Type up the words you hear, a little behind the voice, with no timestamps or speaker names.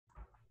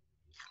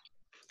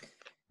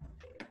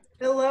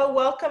Hello,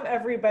 welcome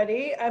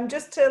everybody.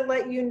 Just to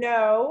let you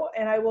know,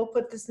 and I will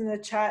put this in the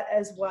chat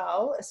as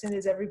well as soon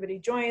as everybody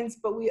joins,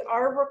 but we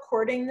are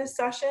recording this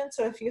session.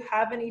 So if you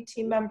have any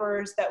team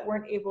members that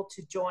weren't able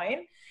to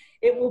join,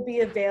 it will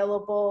be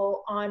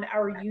available on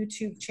our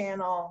YouTube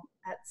channel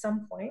at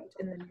some point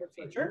in the near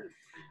future.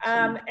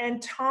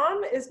 And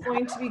Tom is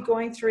going to be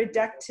going through a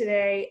deck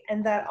today,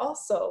 and that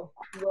also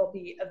will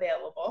be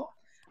available.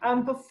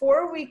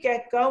 Before we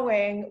get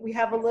going, we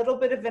have a little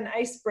bit of an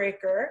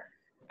icebreaker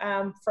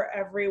for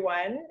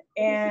everyone.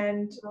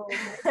 And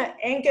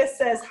Angus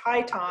says,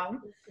 hi,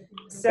 Tom.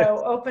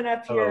 So open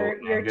up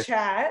your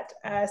chat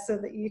so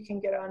that you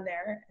can get on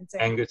there. And say,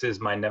 Angus is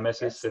my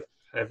nemesis, if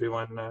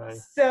everyone...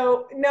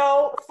 So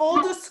no,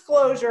 full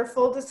disclosure,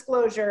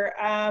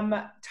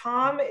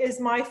 Tom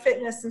is my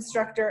fitness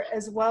instructor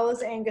as well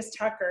as Angus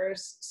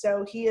Tucker's.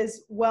 So he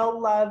is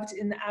well loved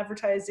in the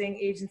advertising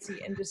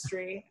agency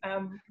industry,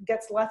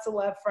 gets lots of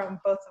love from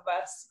both of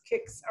us,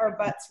 kicks our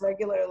butts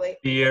regularly.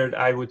 Feared,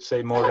 I would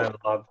say more than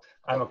loved.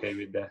 I'm okay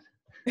with that.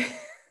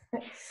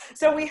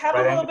 So we have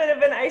a little bit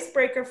of an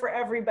icebreaker for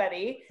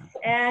everybody.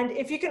 And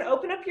if you can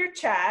open up your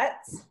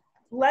chats,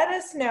 let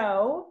us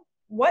know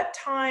what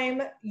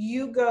time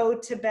you go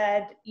to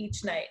bed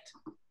each night.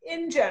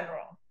 In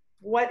general,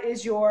 what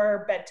is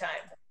your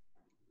bedtime?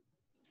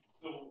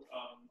 So,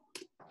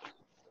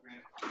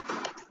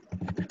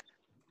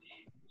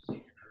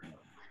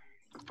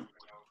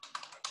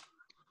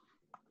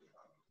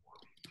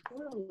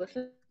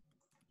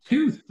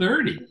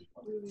 2:30.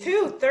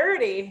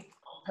 2:30.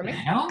 What the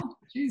hell?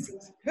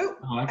 Jesus. At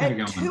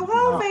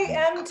 12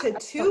 a.m. to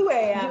 2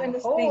 a.m.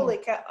 Holy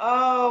cow.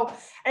 Oh,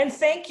 and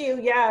thank you.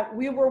 Yeah,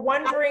 we were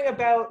wondering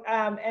about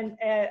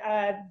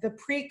the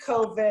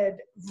pre-COVID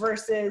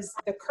versus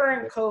the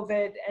current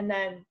COVID, and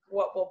then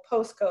what will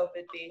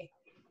post-COVID be.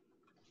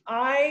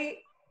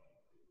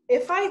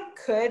 If I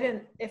could,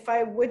 and if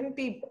I wouldn't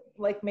be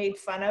like made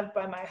fun of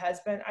by my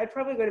husband, I'd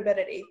probably go to bed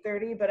at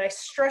 8:30, but I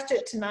stretch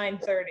it to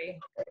 9:30.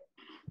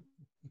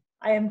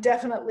 I am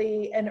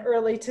definitely an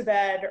early to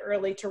bed,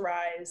 early to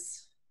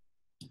rise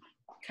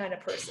kind of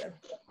person.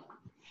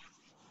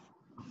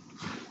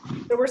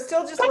 So we're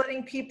still just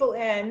letting people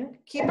in.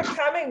 Keep it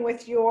coming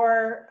with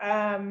your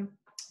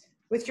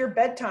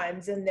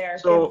bedtimes in there.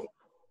 So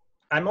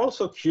I'm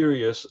also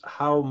curious,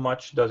 how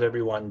much does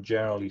everyone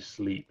generally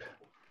sleep?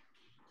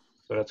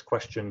 So that's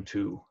question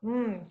 2.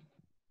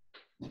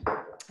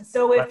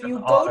 So if you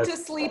go to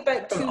sleep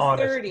at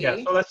 2:30.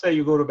 Yeah, so let's say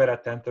you go to bed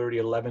at 10:30,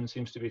 11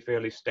 seems to be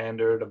fairly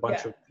standard, a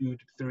bunch of 2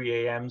 to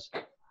 3 a.m.s.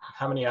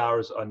 How many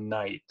hours a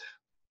night?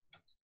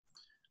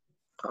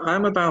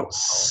 I'm about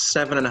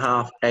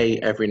 7.5,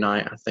 8 every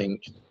night, I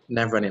think.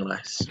 Never any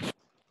less.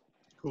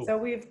 Cool. So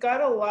we've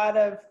got a lot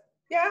of,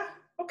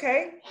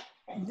 okay.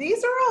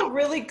 These are all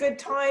really good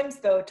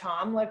times though,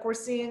 Tom. Like we're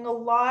seeing a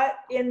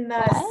lot in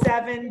the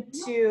 7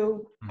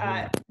 to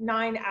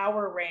 9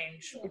 hour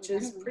range, which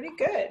is pretty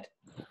good.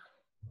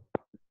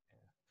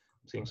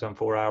 Seeing some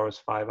 4 hours,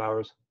 5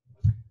 hours.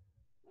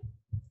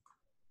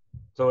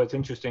 So it's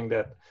interesting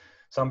that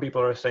some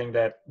people are saying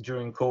that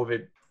during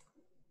COVID,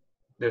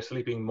 they're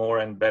sleeping more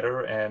and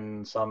better,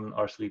 and some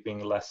are sleeping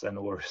less and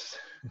worse.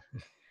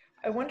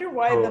 I wonder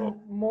why the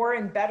more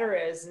and better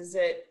is. Does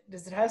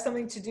it have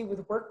something to do with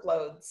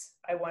workloads?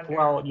 I wonder.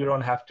 Well, you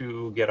don't have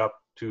to get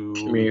up to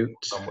commute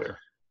somewhere.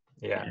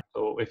 Yeah.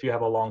 So if you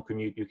have a long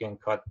commute, you can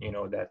cut,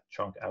 that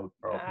chunk out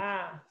probably.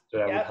 So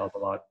that would help a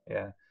lot.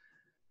 Yeah.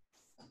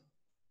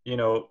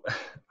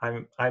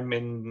 I'm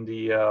in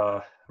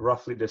the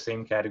roughly the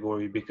same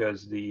category,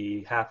 because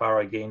the half hour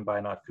I gain by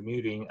not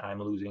commuting,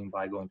 I'm losing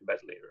by going to bed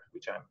later,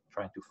 which I'm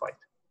trying to fight.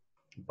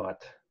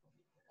 But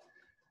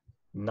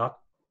not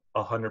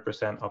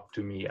 100% up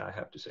to me, I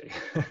have to say,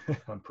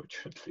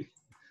 unfortunately.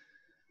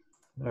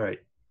 All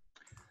right.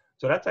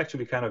 So that's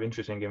actually kind of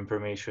interesting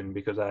information,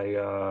 because I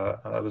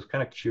was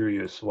kind of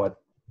curious what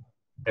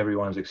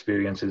everyone's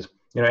experience is.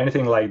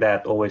 Anything like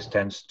that always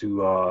tends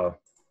to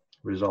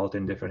result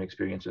in different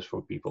experiences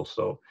for people.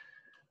 So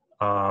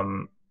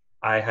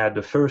I had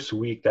the first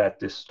week that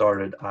this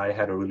started, I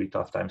had a really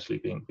tough time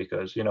sleeping,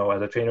 because,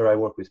 as a trainer, I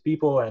work with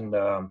people, and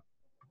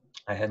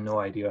I had no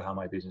idea how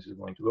my business is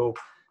going to go,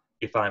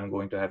 if I'm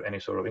going to have any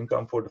sort of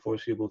income for the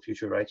foreseeable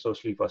future, right? So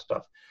sleep was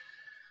tough.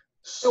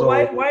 So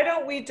why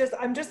don't we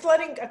I'm just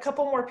letting a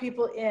couple more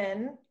people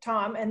in,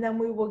 Tom, and then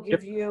we will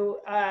give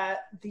you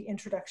the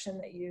introduction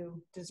that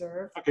you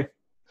deserve. Okay,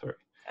 sorry.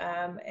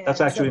 That's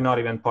actually not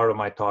even part of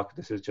my talk.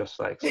 This is just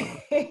like some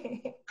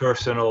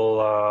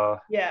personal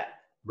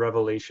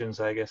revelations,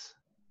 I guess.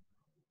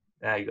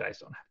 You guys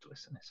don't have to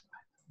listen. It's fine.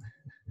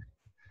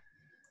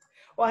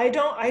 Well, I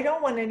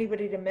don't want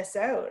anybody to miss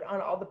out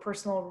on all the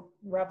personal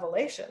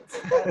revelations.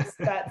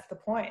 That's the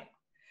point.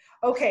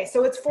 Okay,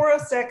 so it's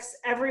 4:06.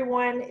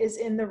 Everyone is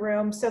in the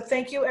room. So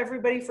thank you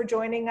everybody for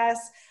joining us,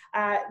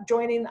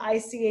 joining the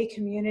ICA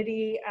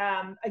community.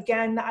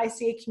 Again, the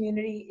ICA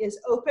community is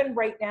open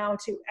right now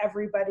to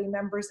everybody,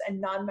 members and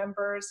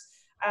non-members.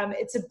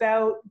 It's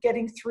about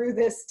getting through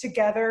this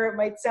together. It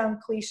might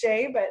sound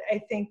cliche, but I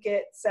think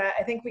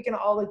I think we can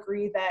all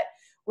agree that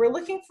we're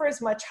looking for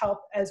as much help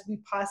as we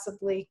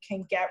possibly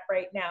can get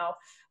right now.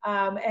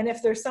 And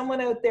if there's someone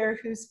out there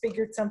who's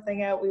figured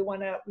something out, we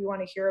want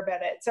to hear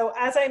about it. So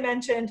as I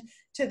mentioned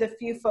to the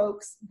few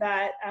folks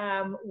that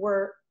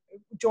were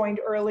joined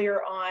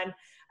earlier on,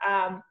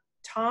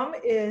 Tom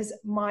is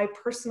my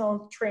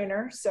personal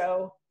trainer,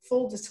 so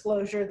full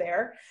disclosure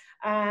there.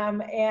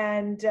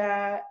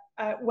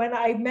 When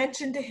I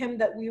mentioned to him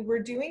that we were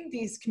doing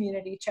these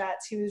community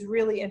chats, he was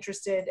really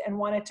interested and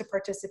wanted to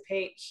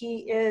participate.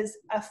 He is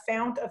a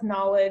fount of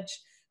knowledge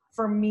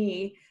for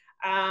me.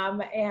 To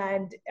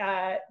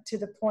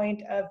the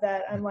point of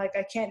that, I'm like,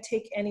 I can't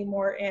take any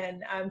more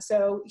in.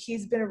 So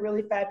he's been a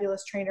really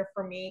fabulous trainer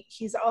for me.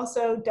 He's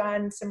also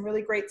done some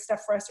really great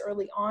stuff for us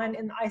early on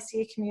in the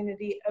ICA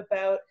community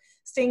about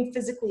staying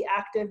physically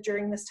active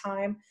during this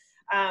time.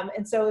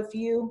 And so if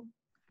you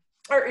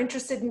are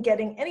interested in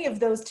getting any of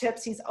those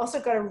tips, he's also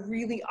got a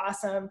really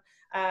awesome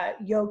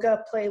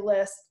yoga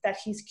playlist that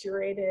he's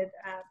curated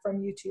from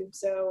YouTube.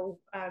 So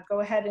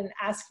go ahead and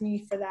ask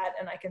me for that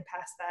and I can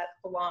pass that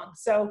along.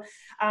 So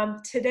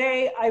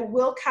today I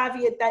will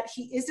caveat that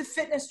he is a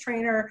fitness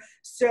trainer.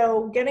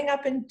 So getting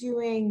up and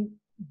doing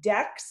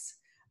decks,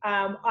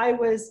 I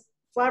was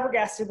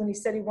flabbergasted when he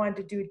said he wanted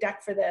to do a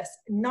deck for this.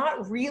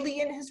 Not really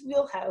in his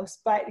wheelhouse,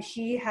 but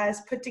he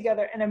has put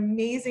together an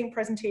amazing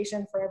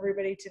presentation for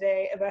everybody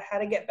today about how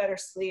to get better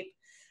sleep.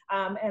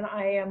 And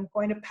I am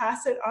going to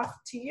pass it off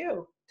to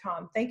you,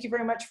 Tom. Thank you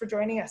very much for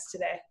joining us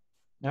today.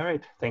 All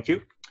right, thank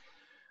you.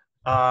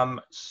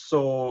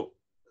 So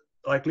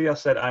like Leah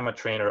said, I'm a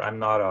trainer. I'm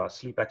not a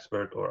sleep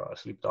expert or a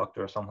sleep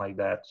doctor or something like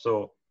that.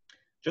 So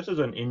just as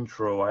an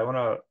intro, I want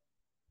to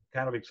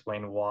kind of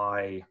explain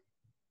why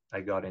I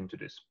got into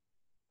this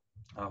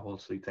whole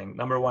sleep thing.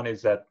 Number one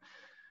is that,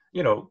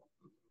 you know,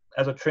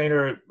 as a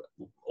trainer,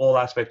 all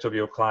aspects of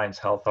your client's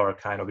health are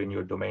kind of in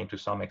your domain to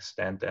some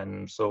extent.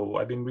 And so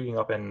I've been reading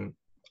up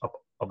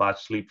about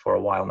sleep for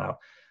a while now,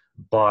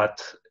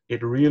 but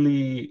it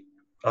really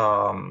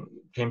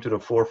came to the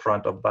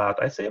forefront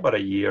I'd say about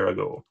a year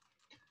ago,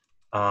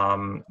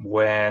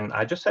 when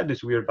I just had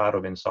this weird bout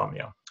of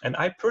insomnia. And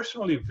I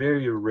personally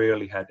very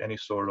rarely had any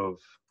sort of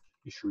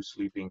issue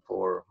sleeping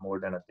for more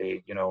than a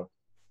day, you know,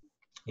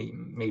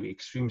 maybe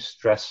extreme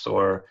stress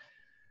or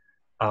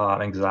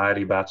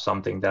anxiety about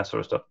something, that sort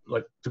of stuff.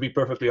 Like, to be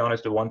perfectly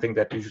honest, the one thing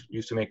that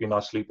used to make me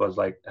not sleep was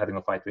like having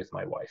a fight with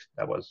my wife.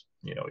 That was,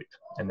 you know, it.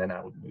 And then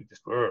I would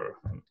just,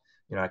 and,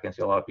 you know, I can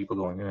see a lot of people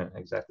going,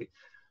 exactly.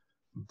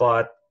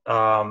 But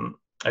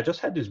I just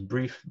had this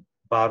brief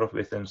bout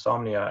with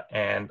insomnia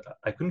and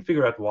I couldn't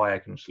figure out why I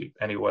couldn't sleep.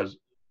 And it was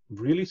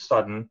really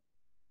sudden.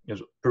 It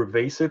was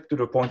pervasive to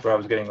the point where I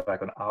was getting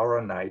like an hour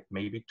a night,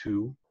 maybe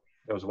two.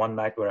 There was one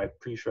night where I'm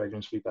pretty sure I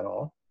didn't sleep at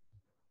all.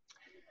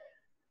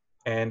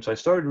 And so I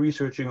started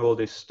researching all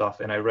this stuff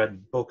and I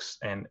read books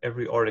and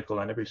every article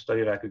and every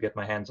study that I could get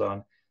my hands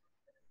on.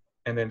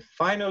 And then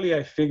finally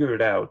I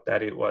figured out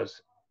that it was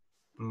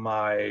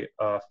my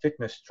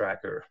fitness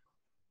tracker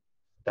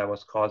that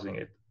was causing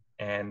it.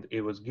 And it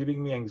was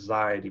giving me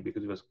anxiety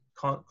because it was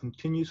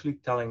continuously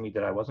telling me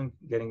that I wasn't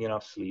getting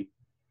enough sleep.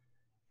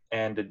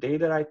 And the day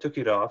that I took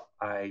it off,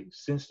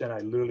 since then, I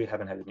literally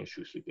haven't had an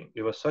issue sleeping.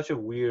 It was such a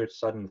weird,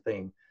 sudden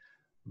thing.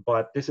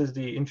 But this is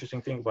the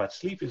interesting thing about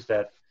sleep is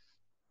that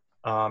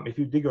if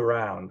you dig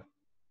around,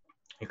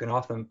 you can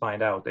often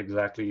find out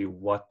exactly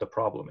what the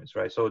problem is,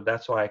 right? So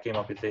that's why I came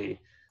up with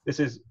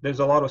there's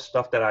a lot of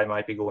stuff that I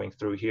might be going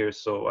through here.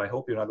 So I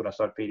hope you're not going to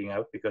start fading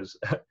out because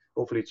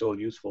hopefully it's all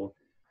useful.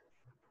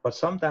 But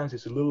sometimes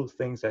it's little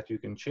things that you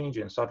can change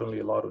and suddenly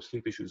a lot of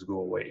sleep issues go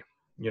away.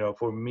 You know,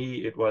 for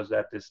me, it was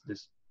that it's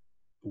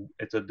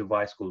a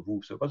device called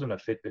Whoop. So it wasn't a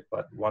Fitbit,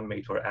 but one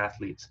made for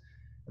athletes.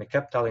 And it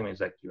kept telling me, it's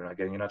like, you're not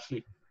getting enough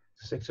sleep.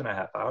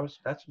 6.5 hours,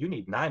 you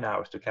need 9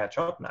 hours to catch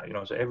up now. You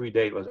know, so every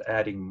day it was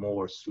adding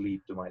more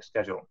sleep to my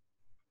schedule.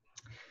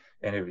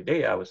 And every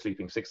day I was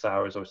sleeping 6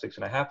 hours or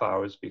 6.5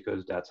 hours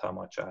because that's how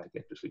much I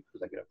get to sleep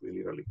because I get up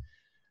really early.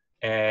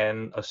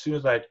 And as soon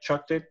as I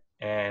chucked it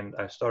and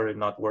I started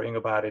not worrying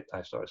about it,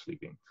 I started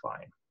sleeping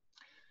fine.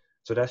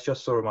 So that's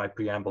just sort of my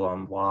preamble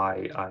on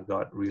why I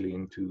got really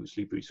into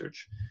sleep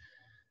research.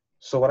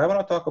 So what I want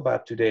to talk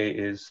about today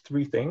is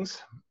three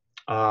things.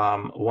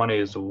 One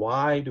is,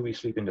 why do we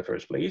sleep in the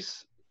first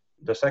place?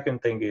 The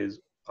second thing is,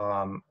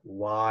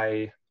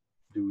 why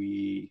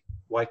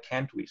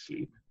can't we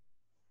sleep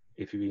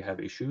if we have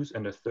issues?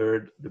 And the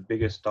third, the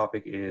biggest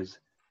topic is,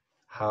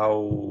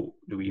 how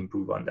do we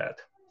improve on that?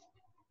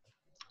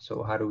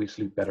 So how do we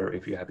sleep better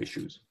if you have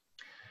issues?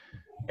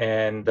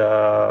 And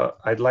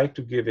I'd like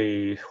to give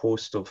a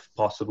host of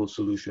possible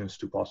solutions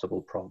to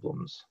possible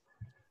problems,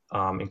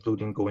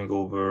 including going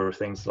over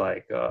things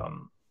like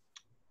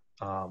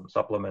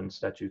supplements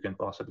that you can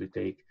possibly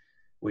take,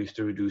 ways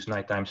to reduce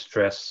nighttime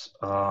stress,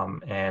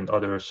 and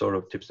other sort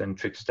of tips and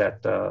tricks that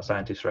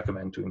scientists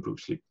recommend to improve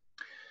sleep.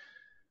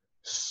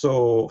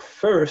 So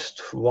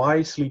first, why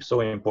is sleep so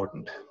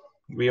important?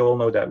 we all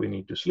know that we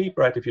need to sleep,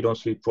 right? If you don't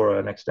sleep for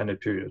an extended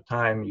period of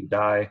time, you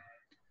die.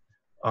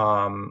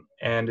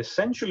 And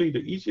essentially, the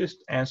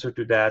easiest answer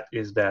to that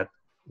is that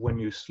when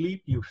you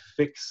sleep, you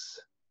fix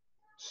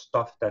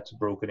stuff that's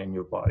broken in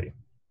your body.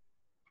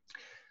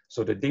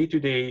 So the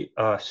day-to-day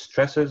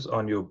stresses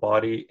on your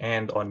body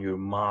and on your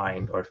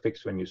mind are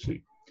fixed when you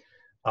sleep.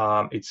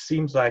 It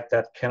seems like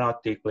that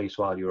cannot take place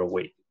while you're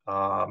awake.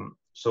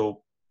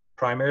 So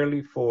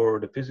primarily for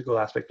the physical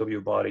aspect of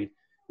your body,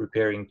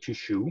 repairing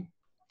tissue,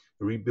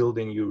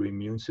 rebuilding your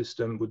immune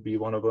system would be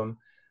one of them.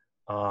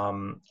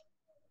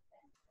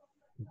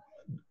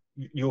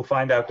 You'll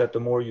find out that the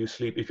more you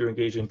sleep, if you're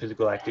engaged in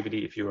physical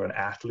activity, if you're an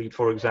athlete,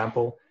 for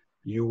example,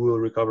 you will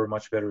recover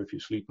much better if you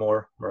sleep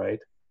more, right?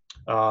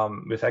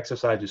 With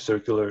exercise, it's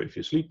circular. If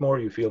you sleep more,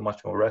 you feel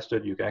much more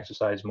rested, you can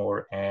exercise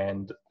more,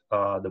 and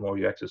the more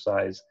you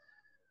exercise,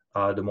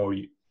 the more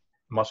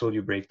muscle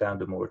you break down,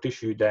 the more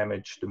tissue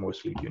damage, the more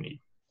sleep you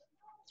need.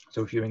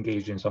 So if you're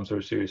engaged in some sort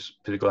of serious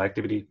physical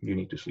activity, you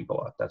need to sleep a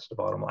lot. That's the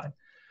bottom line.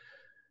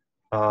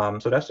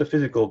 So that's the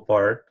physical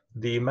part.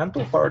 The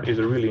mental part is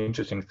a really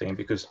interesting thing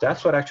because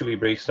that's what actually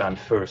breaks down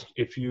first.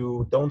 If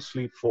you don't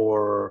sleep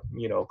for,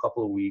 a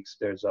couple of weeks,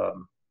 there's a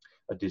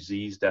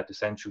disease that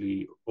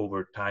essentially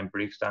over time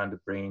breaks down the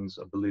brain's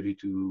ability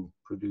to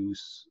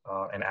produce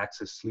and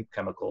access sleep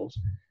chemicals,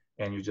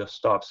 and you just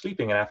stop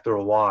sleeping. And after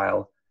a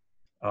while,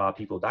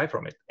 people die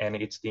from it. And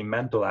it's the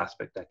mental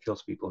aspect that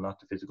kills people, not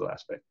the physical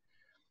aspect.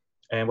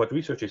 And what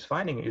research is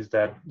finding is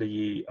that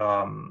the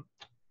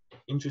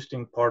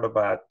interesting part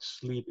about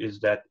sleep is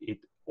that it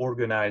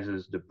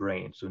organizes the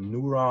brain. So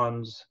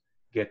neurons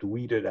get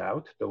weeded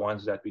out, the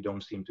ones that we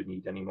don't seem to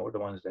need anymore, the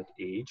ones that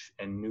age,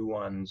 and new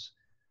ones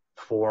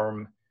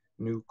form,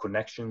 new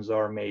connections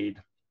are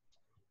made.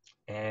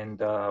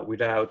 And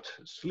without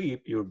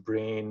sleep, your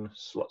brain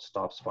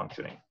stops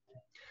functioning.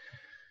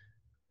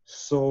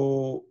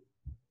 So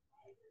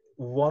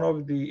one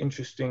of the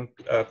interesting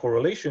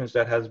correlations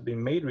that has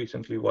been made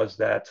recently was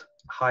that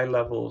high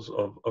levels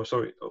of,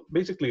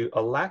 basically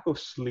a lack of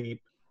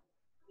sleep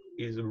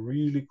is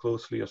really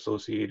closely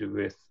associated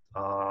with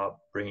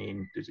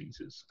brain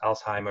diseases,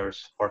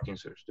 Alzheimer's,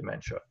 Parkinson's,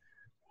 dementia.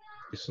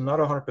 It's not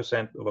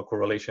 100% of a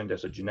correlation.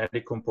 There's a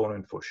genetic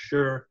component for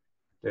sure.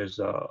 There's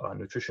a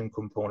nutrition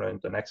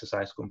component, an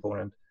exercise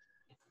component,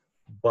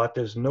 but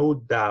there's no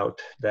doubt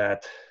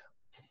that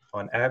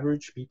on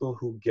average, people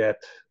who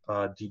get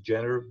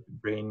degenerative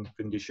brain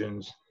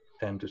conditions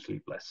tend to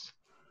sleep less.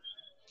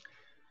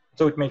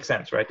 So it makes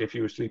sense, right? If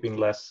you're sleeping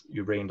less,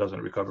 your brain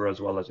doesn't recover as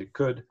well as it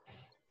could,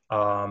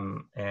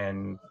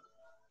 and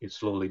it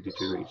slowly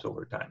deteriorates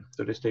over time.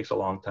 So this takes a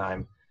long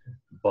time,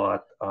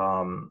 but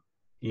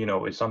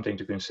it's something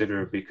to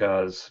consider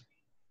because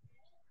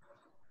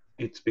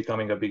it's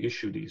becoming a big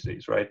issue these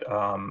days, right?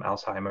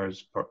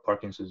 Alzheimer's,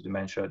 Parkinson's,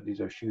 dementia, these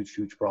are huge,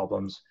 huge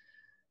problems.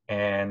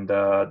 And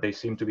they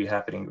seem to be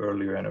happening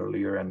earlier and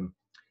earlier. And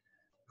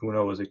who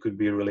knows, it could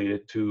be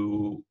related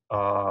to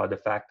the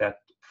fact that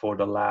for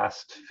the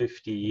last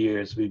 50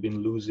 years, we've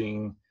been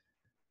losing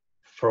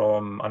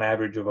from an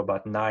average of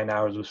about 9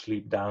 hours of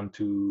sleep down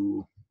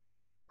to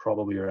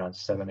probably around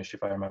 7-ish,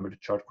 if I remember the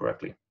chart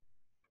correctly.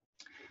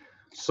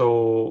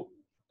 So,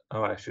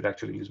 I should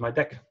actually use my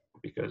deck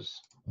because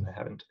I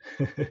haven't.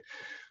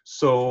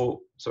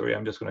 So, sorry,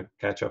 I'm just going to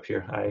catch up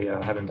here.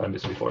 I haven't done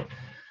this before.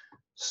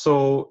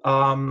 So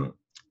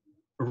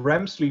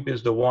REM sleep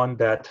is the one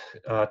that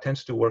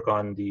tends to work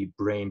on the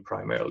brain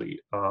primarily.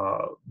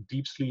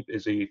 Deep sleep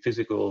is a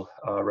physical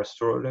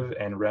restorative,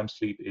 and REM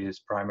sleep is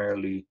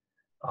primarily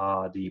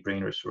the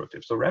brain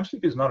restorative. So REM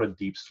sleep is not a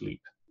deep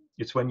sleep.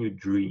 It's when you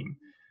dream.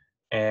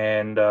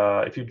 And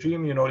if you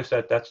dream, you notice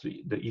that that's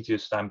the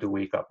easiest time to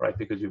wake up, right?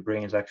 Because your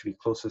brain is actually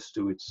closest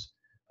to its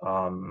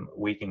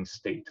waking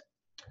state.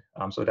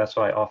 So that's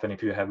why often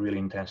if you have really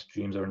intense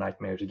dreams or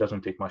nightmares, it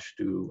doesn't take much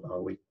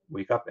to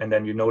wake up. And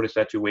then you notice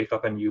that you wake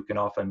up and you can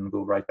often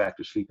go right back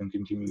to sleep and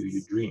continue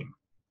your dream.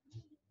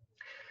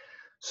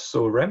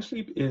 So REM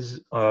sleep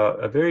is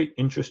a very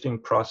interesting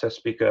process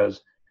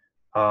because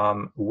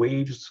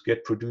waves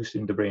get produced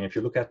in the brain. If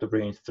you look at the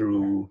brain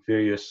through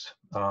various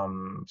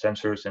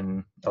sensors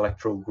and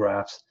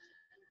electrographs,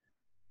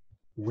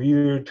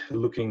 weird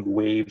looking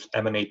waves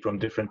emanate from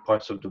different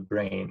parts of the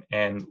brain.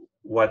 And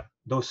what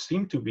those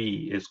seem to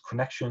be is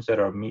connections that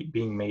are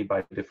being made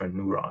by different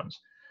neurons.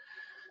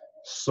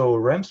 So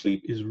REM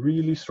sleep is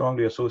really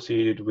strongly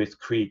associated with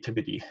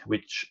creativity,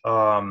 which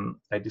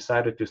I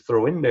decided to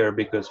throw in there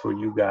because for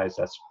you guys,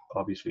 that's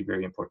obviously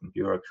very important.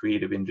 You're a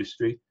creative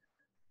industry.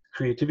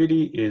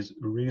 Creativity is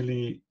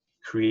really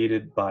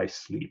created by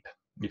sleep.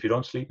 If you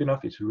don't sleep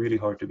enough, it's really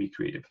hard to be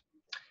creative.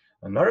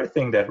 Another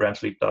thing that REM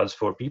sleep does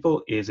for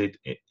people is it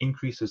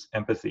increases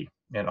empathy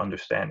and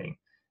understanding.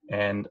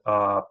 And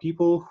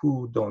people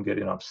who don't get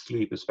enough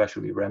sleep,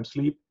 especially REM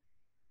sleep,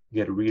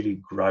 get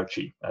really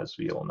grouchy, as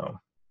we all know.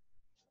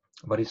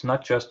 But it's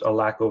not just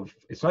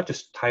it's not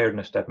just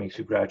tiredness that makes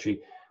you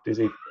grouchy. There's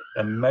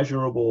a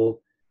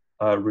measurable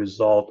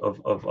result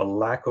of a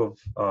lack of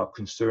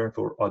concern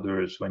for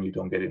others when you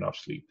don't get enough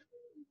sleep.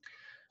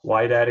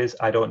 Why that is,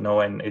 I don't know,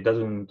 and it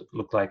doesn't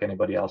look like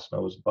anybody else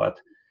knows, but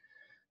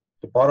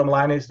the bottom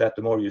line is that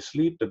the more you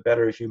sleep, the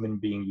better human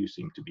being you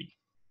seem to be.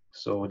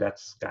 So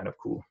that's kind of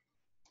cool.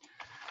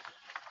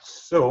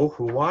 So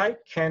why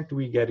can't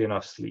we get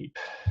enough sleep?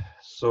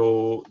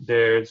 So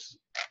there's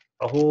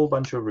a whole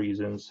bunch of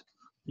reasons.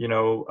 You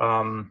know,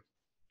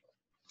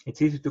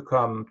 it's easy to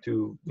come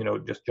to, you know,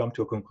 just jump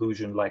to a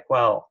conclusion like,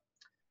 well,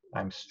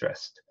 I'm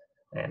stressed,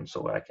 and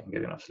so I can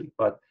get enough sleep.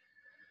 But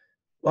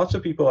lots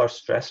of people are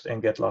stressed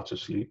and get lots of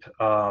sleep.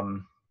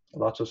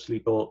 Lots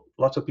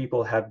of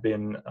people have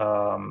been,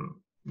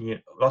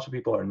 lots of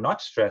people are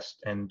not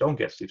stressed and don't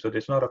get sleep. So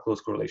there's not a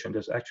close correlation.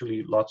 There's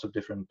actually lots of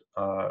different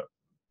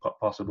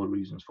possible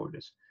reasons for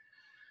this.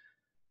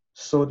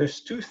 So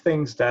there's two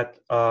things that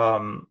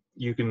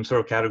you can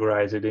sort of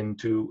categorize it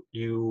into.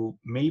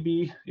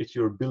 Maybe it's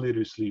your ability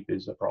to sleep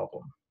is a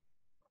problem.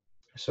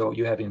 So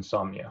you have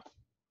insomnia,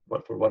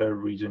 but for whatever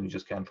reason, you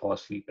just can't fall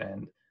asleep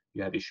and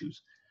you have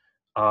issues.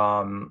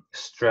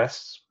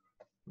 Stress,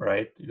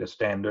 right? The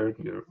standard,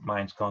 your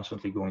mind's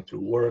constantly going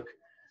through work.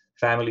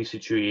 Family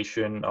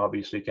situation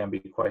obviously can be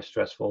quite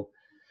stressful.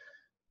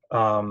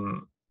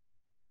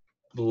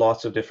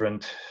 Lots of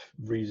different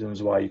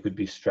reasons why you could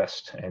be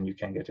stressed and you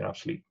can't get enough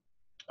sleep.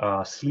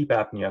 Sleep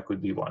apnea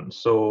could be one.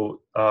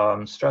 So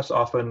stress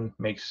often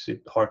makes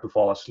it hard to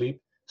fall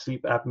asleep.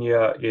 Sleep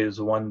apnea is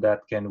one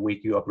that can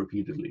wake you up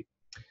repeatedly.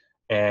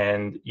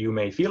 And you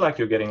may feel like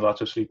you're getting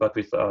lots of sleep, but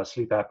with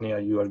sleep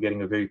apnea, you are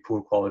getting a very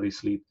poor quality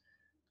sleep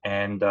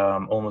and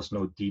almost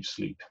no deep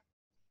sleep.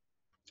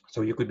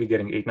 So you could be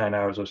getting 8-9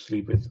 hours of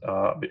sleep with,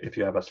 if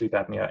you have a sleep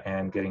apnea,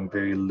 and getting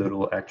very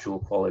little actual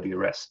quality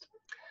rest.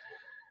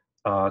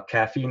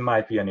 Caffeine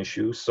might be an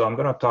issue. So I'm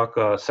going to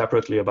talk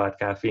separately about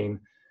caffeine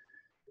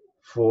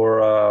for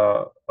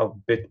a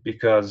bit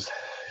because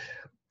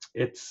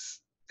it's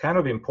kind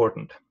of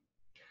important.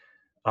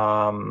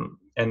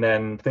 And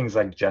then things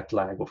like jet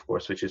lag, of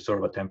course, which is sort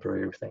of a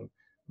temporary thing.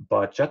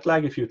 But jet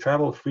lag, if you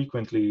travel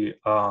frequently,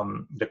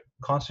 the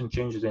constant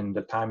changes in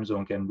the time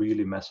zone can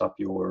really mess up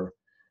your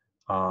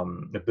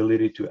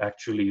ability to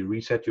actually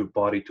reset your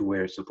body to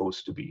where it's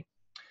supposed to be.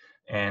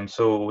 And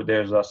so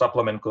there's a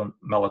supplement called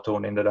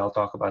melatonin that I'll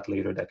talk about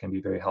later that can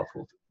be very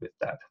helpful with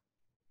that.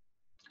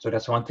 So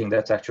that's one thing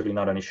that's actually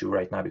not an issue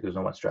right now because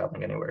no one's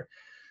traveling anywhere.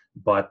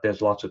 But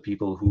there's lots of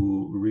people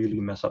who really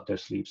mess up their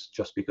sleeps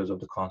just because of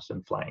the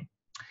constant flying.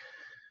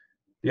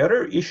 The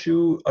other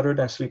issue, other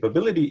than sleep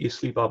ability, is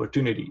sleep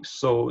opportunity.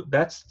 So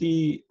that's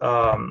the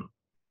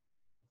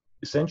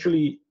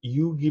essentially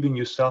you giving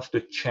yourself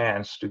the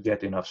chance to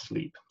get enough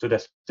sleep. So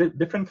that's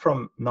different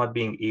from not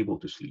being able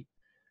to sleep,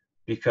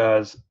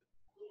 because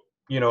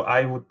you know,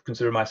 I would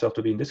consider myself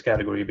to be in this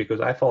category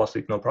because I fall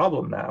asleep no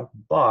problem now.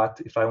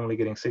 But if I'm only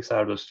getting 6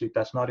 hours of sleep,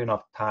 that's not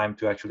enough time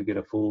to actually get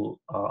a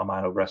full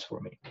amount of rest for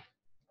me.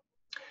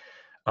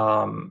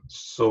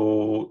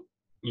 So,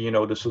 you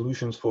know, the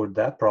solutions for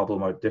that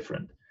problem are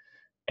different.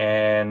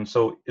 And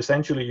so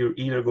essentially you're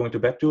either going to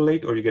bed too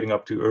late or you're getting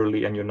up too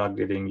early and you're not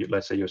getting,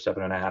 let's say, your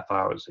 7.5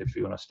 hours if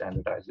you want to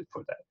standardize it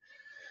for that.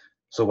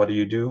 So what do?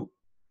 You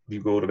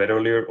go to bed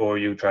earlier or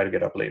you try to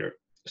get up later.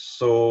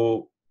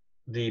 So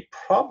the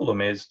problem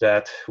is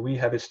that we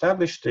have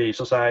established a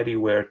society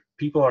where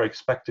people are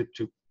expected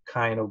to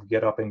kind of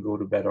get up and go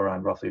to bed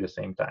around roughly the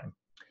same time.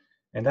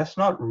 And that's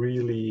not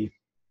really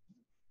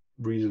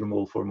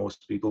reasonable for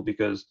most people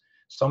because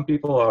some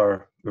people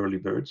are early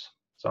birds.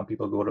 Some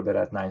people go to bed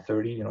at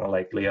 9:30, you know,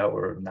 like Leah,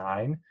 or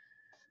 9.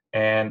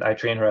 And I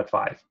train her at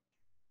 5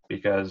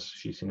 because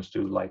she seems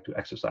to like to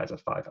exercise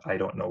at 5. I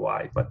don't know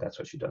why, but that's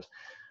what she does.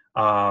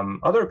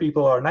 Other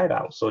people are night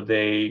owls. So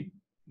they,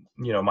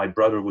 you know, my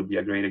brother would be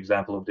a great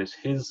example of this.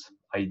 His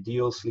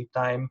ideal sleep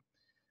time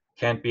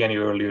can't be any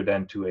earlier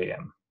than 2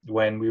 a.m.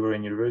 When we were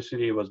in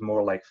university, it was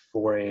more like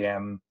 4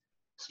 a.m.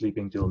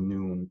 sleeping till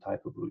noon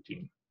type of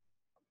routine.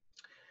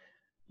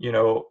 You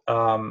know,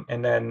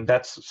 and then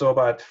that's, so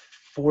about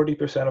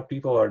 40% of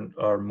people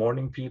are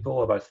morning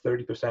people, about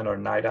 30% are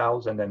night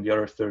owls, and then the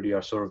other 30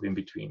 are sort of in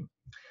between.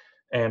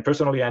 And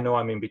personally, I know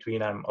I'm in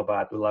between. I'm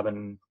about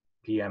 11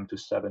 p.m. to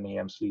 7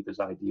 a.m. sleep is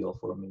ideal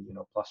for me, you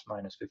know, plus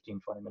minus 15,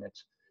 20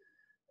 minutes.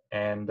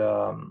 And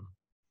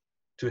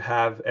to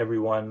have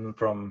everyone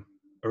from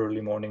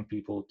early morning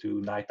people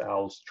to night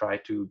owls try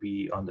to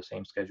be on the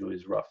same schedule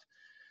is rough.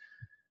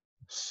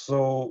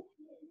 So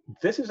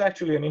this is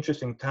actually an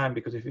interesting time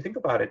because if you think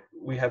about it,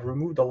 we have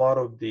removed a lot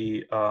of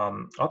the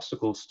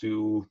obstacles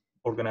to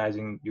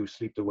organizing your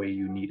sleep the way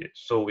you need it.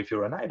 So if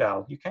you're a night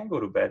owl, you can go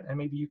to bed and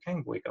maybe you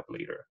can wake up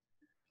later.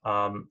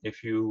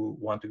 If you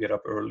want to get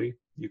up early,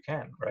 you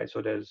can, right?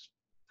 So there's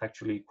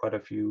actually quite a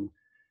few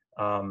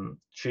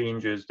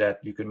changes that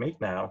you can make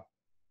now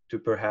to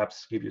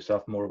perhaps give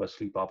yourself more of a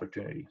sleep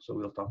opportunity. So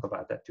we'll talk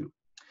about that too.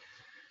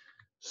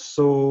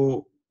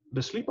 So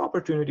the sleep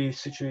opportunity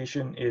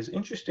situation is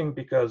interesting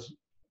because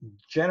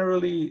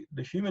generally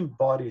the human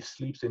body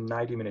sleeps in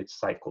 90-minute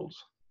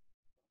cycles.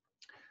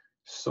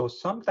 So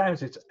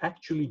sometimes it's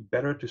actually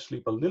better to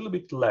sleep a little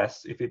bit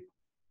less if it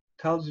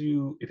tells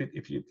you, if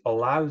it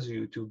allows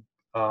you to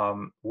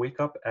wake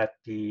up at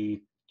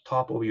the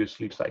top of your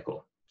sleep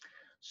cycle.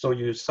 So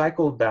you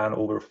cycle down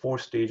over 4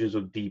 stages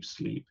of deep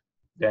sleep.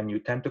 Then you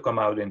tend to come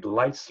out into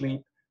light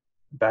sleep,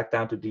 back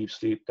down to deep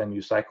sleep, then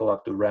you cycle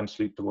up to REM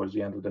sleep towards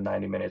the end of the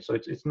 90 minutes. So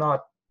it's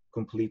not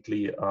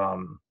completely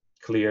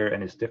clear,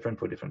 and it's different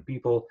for different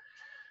people.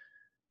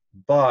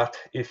 But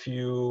if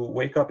you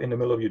wake up in the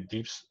middle of your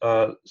deep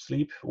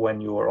sleep when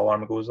your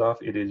alarm goes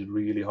off, it is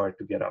really hard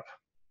to get up.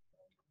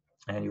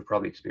 And you've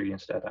probably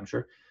experienced that, I'm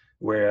sure.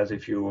 Whereas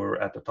if you're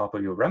at the top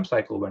of your REM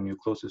cycle, when you're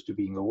closest to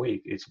being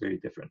awake, it's very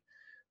different.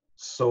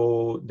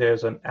 So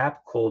there's an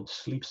app called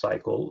Sleep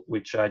Cycle,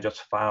 which I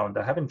just found.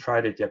 I haven't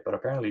tried it yet, but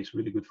apparently it's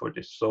really good for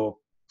this. So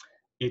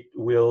it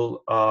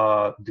will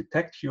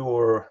detect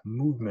your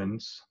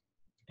movements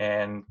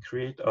and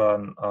create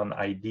an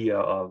idea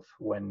of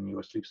when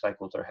your sleep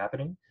cycles are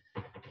happening.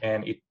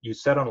 And you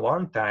set an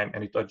alarm time,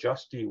 and it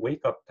adjusts the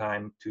wake up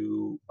time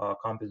to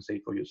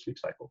compensate for your sleep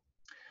cycle.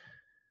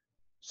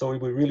 So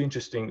it would be really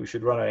interesting. We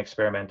should run an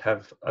experiment,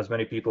 have as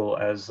many people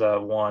as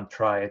want,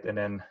 try it, and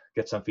then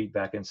get some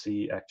feedback and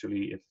see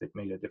actually if it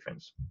made a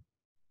difference.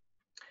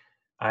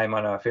 I'm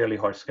on a fairly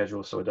hard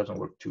schedule, so it doesn't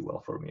work too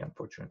well for me,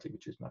 unfortunately,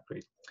 which is not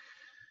great.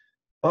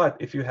 But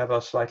if you have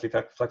a slightly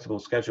flexible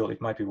schedule,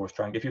 it might be worth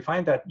trying. If you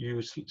find that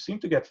you seem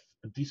to get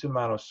a decent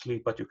amount of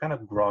sleep, but you're kind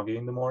of groggy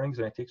in the mornings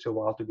and it takes you a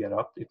while to get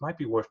up, it might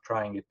be worth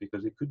trying it,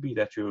 because it could be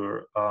that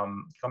you're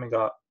coming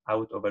out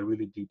of a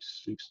really deep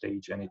sleep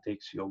stage and it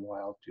takes you a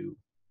while to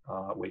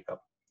wake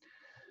up.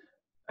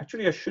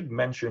 Actually, I should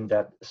mention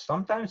that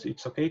sometimes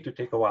it's okay to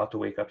take a while to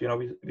wake up. You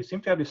know, we seem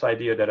to have this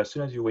idea that as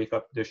soon as you wake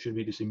up, there should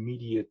be this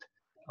immediate,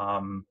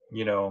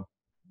 you know,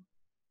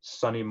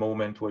 sunny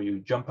moment where you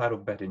jump out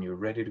of bed and you're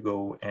ready to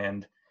go.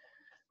 And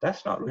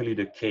that's not really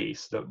the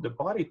case. The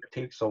body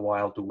takes a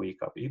while to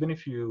wake up. Even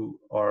if you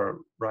are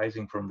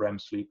rising from REM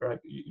sleep, right,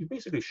 you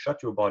basically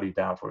shut your body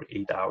down for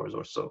 8 hours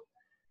or so.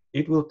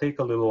 It will take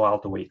a little while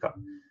to wake up.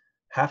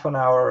 Half an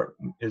hour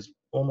is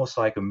almost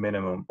like a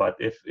minimum, but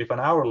if an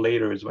hour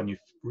later is when you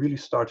really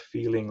start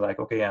feeling like,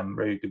 okay, I'm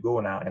ready to go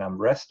now and I'm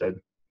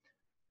rested,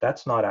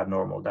 that's not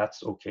abnormal,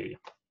 that's okay.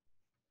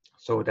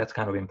 So that's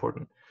kind of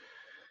important.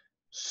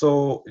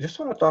 So just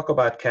want to talk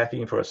about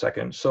caffeine for a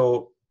second.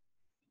 So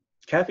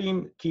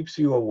caffeine keeps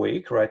you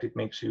awake, right? It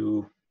makes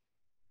you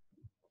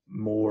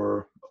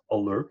more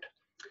alert.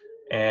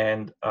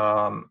 And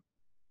a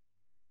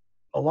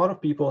lot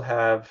of people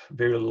have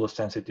very little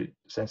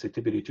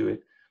sensitivity to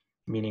it,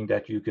 meaning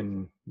that you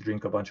can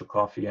drink a bunch of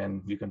coffee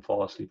and you can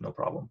fall asleep no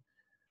problem.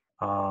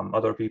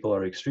 Other people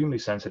are extremely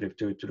sensitive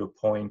to it, to the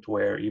point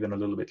where even a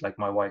little bit, like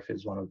my wife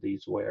is one of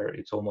these, where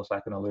it's almost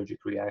like an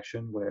allergic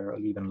reaction, where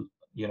even,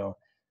 you know,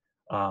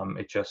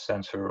 it just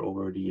sends her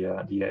over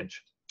the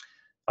edge.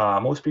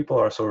 Most people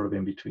are sort of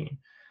in between.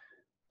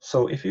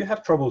 So if you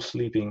have trouble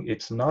sleeping,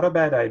 it's not a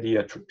bad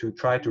idea to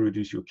try to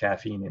reduce your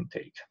caffeine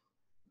intake.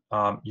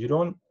 You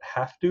don't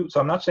have to. So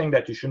I'm not saying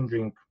that you shouldn't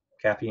drink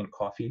caffeine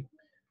coffee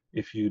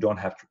if you don't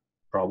have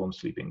problems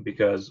sleeping,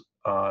 because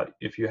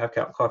if you have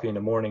coffee in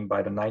the morning,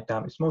 by the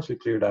nighttime, it's mostly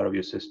cleared out of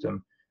your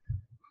system.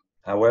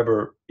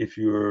 However, if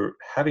you're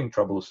having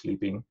trouble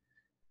sleeping,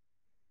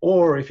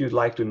 or if you'd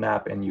like to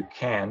nap and you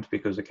can't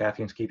because the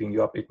caffeine's keeping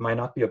you up, it might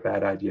not be a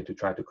bad idea to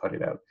try to cut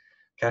it out.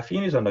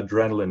 Caffeine is an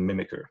adrenaline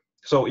mimicker.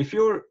 So if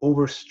you're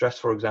overstressed,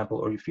 for example,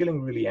 or you're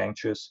feeling really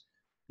anxious,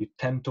 you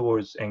tend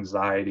towards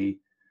anxiety,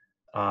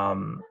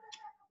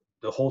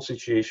 the whole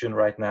situation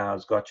right now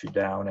has got you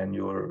down and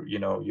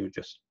you're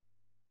just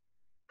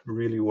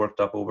really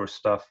worked up over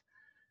stuff.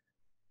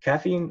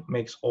 Caffeine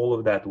makes all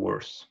of that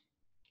worse.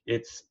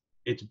 It's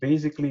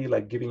basically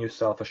like giving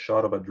yourself a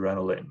shot of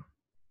adrenaline.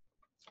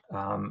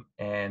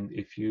 And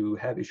if you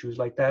have issues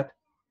like that,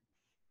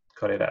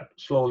 cut it out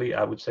slowly,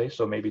 I would say.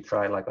 So maybe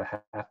try like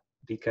a half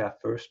decaf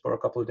first for a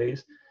couple of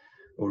days,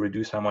 or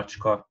reduce how much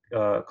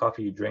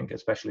coffee you drink,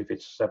 especially if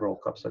it's several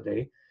cups a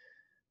day.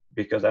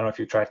 Because I don't know if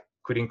you tried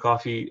quitting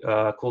coffee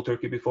cold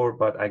turkey before,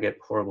 but I get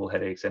horrible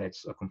headaches and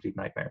it's a complete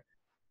nightmare.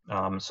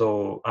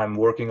 So I'm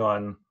working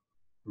on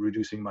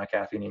reducing my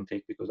caffeine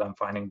intake, because I'm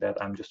finding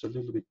that I'm just a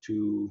little bit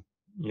too,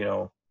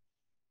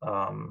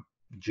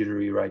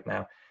 jittery right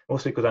now.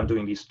 Mostly because I'm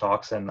doing these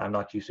talks and I'm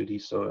not used to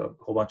these. So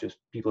a whole bunch of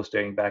people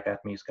staring back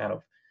at me is kind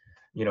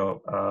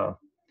of,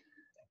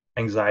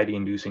 anxiety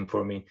inducing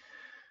for me.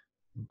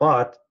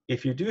 But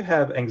if you do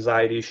have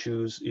anxiety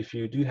issues, if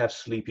you do have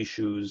sleep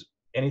issues,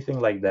 anything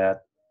like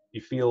that,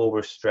 you feel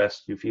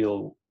overstressed, you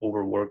feel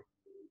overworked,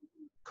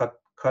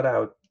 cut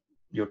out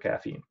your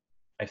caffeine.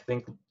 I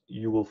think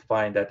you will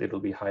find that it'll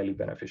be highly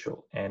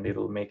beneficial and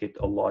it'll make it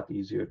a lot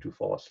easier to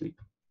fall asleep.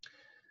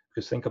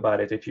 Because think about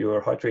it, if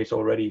your heart rate's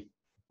already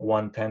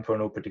 110 for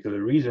no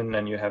particular reason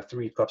and you have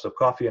 3 cups of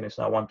coffee and it's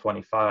now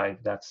 125,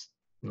 that's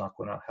not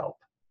going to help.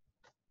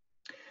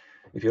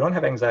 If you don't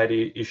have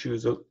anxiety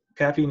issues,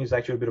 caffeine is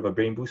actually a bit of a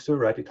brain booster,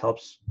 right? It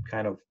helps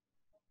kind of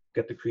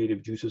get the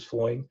creative juices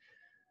flowing.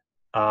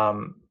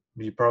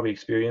 You probably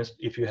experienced,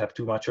 if you have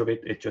too much of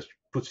it, it just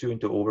puts you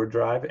into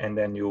overdrive and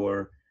then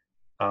your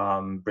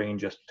brain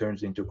just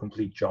turns into a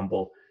complete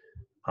jumble.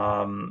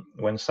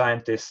 when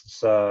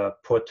scientists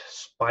put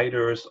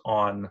spiders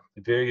on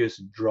various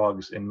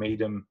drugs and made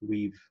them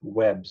weave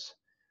webs,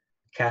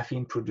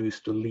 caffeine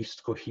produced the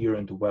least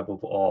coherent web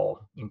of all,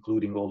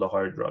 including all the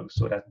hard drugs.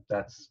 So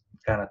that's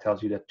kind of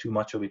tells you that too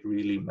much of it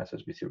really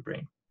messes with your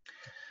brain.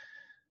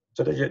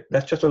 So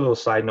that's just a little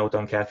side note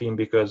on caffeine,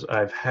 because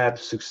I've had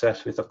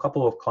success with a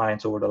couple of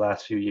clients over the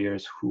last few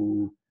years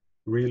who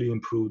really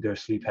improved their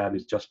sleep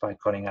habits just by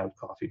cutting out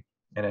coffee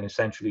and then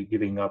essentially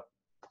giving up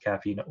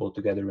caffeine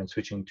altogether and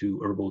switching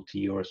to herbal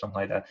tea or something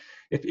like that.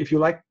 If you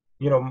like,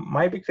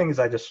 my big thing is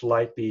I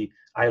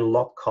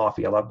love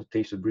coffee. I love the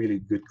taste of really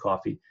good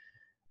coffee.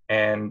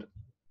 And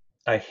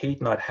I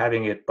hate not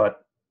having it,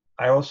 but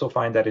I also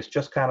find that it's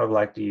just kind of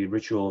like the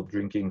ritual of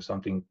drinking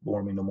something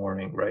warm in the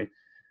morning, right?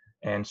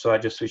 And so I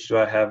just switched to,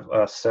 I have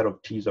a set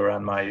of teas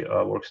around my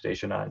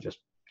workstation. I just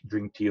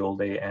drink tea all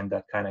day, and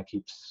that kind of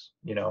keeps,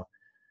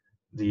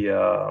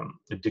 the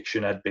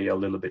addiction at bay a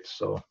little bit.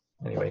 So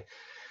anyway,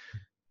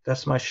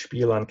 that's my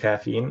spiel on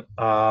caffeine.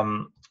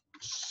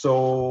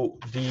 So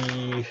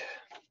the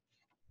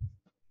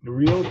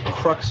real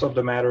crux of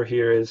the matter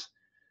here is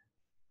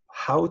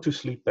how to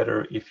sleep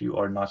better if you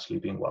are not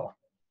sleeping well,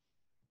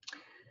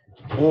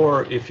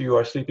 or if you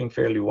are sleeping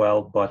fairly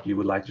well but you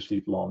would like to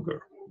sleep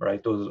longer,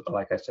 right? Those,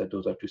 like I said,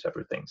 those are two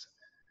separate things.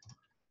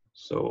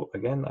 So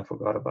again, I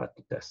forgot about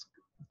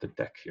the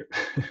deck here.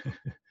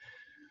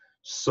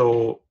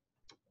 So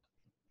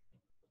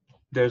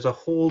there's a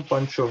whole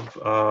bunch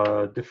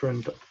of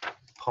different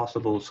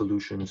possible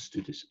solutions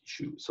to this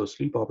issue. So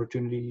sleep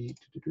opportunity,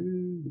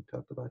 we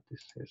talked about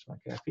this. Here's my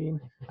caffeine.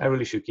 I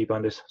really should keep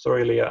on this.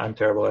 Sorry, Leah, I'm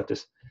terrible at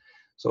this.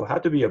 So how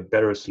to be a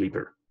better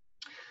sleeper.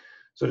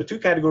 So the two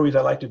categories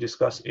I like to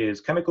discuss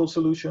is chemical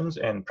solutions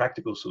and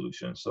practical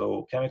solutions.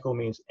 So chemical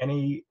means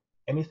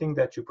anything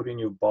that you put in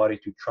your body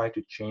to try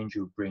to change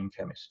your brain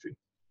chemistry.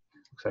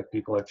 Looks like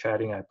people are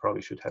chatting. I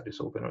probably should have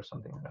this open or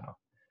something. I don't know.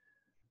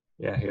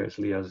 Yeah, here's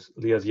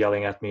Leah's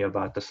yelling at me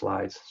about the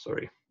slides.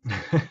 Sorry.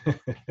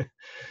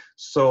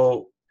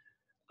 So,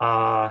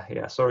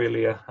 yeah, sorry,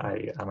 Leah.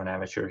 I'm an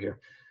amateur here.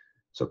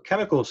 So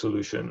chemical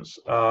solutions.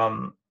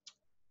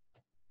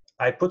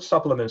 I put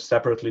supplements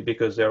separately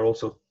because they're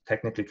also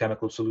technically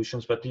chemical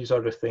solutions, but these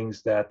are the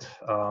things that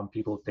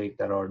people take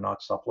that are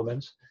not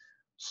supplements.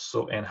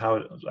 So, and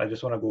how, I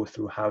just want to go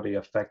through how they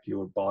affect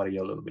your body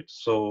a little bit.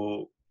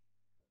 So,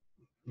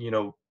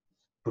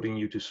 putting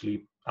you to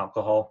sleep,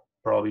 alcohol,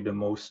 probably the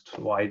most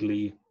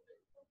widely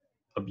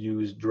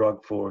abused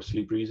drug for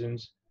sleep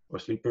reasons or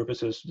sleep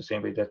purposes, the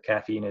same way that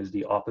caffeine is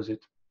the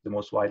opposite, the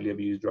most widely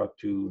abused drug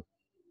to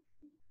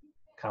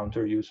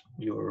counter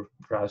your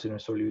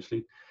drowsiness or lose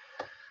sleep.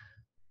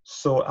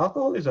 So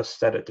alcohol is a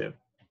sedative,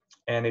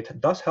 and it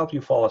does help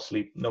you fall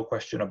asleep, no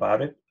question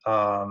about it.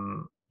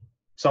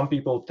 Some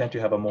people tend to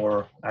have a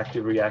more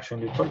active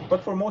reaction,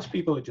 but for most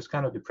people, it just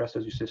kind of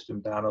depresses your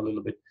system down a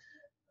little bit,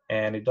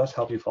 and it does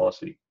help you fall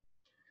asleep.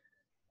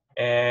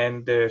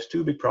 And there's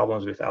two big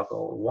problems with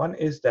alcohol. One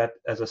is that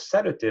as a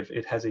sedative,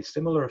 it has a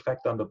similar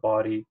effect on the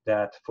body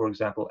that, for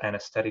example,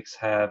 anesthetics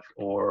have,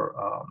 or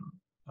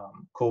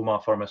coma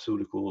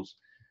pharmaceuticals,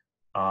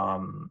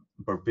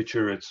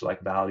 barbiturates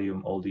like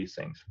Valium, all these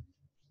things.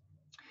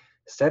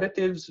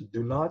 Sedatives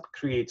do not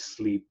create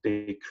sleep,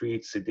 they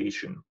create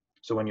sedation.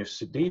 So when you're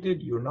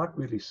sedated, you're not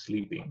really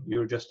sleeping.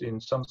 You're just in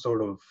some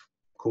sort of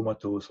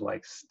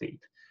comatose-like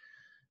state.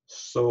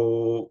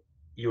 So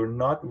you're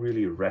not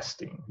really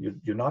resting.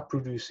 You're not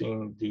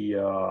producing the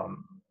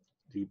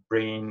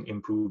brain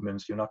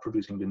improvements. You're not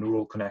producing the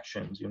neural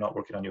connections. You're not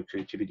working on your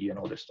creativity and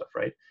all this stuff,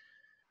 right?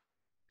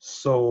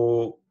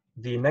 So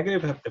the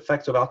negative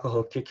effects of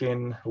alcohol kick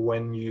in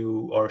when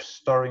you are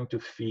starting to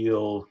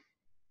feel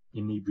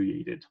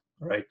inebriated,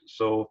 right?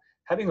 So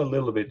having a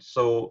little bit,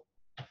 so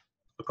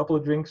a couple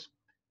of drinks,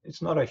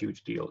 it's not a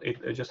huge deal.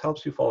 It just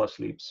helps you fall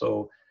asleep.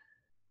 So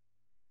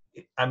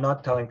I'm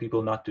not telling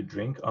people not to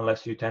drink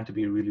unless you tend to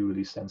be really,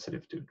 really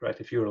sensitive to it, right?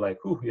 If you're like,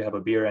 oh, you have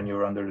a beer and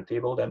you're under the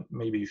table, then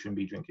maybe you shouldn't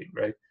be drinking,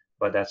 right?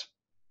 But that's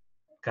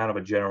kind of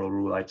a general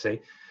rule, I'd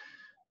say.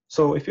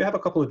 So if you have a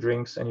couple of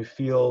drinks and you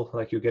feel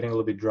like you're getting a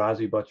little bit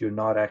drowsy, but you're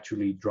not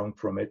actually drunk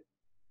from it,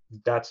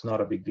 that's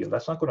not a big deal.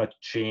 That's not going to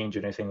change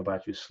anything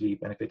about your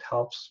sleep. And if it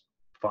helps,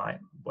 fine,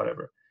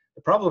 whatever.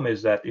 The problem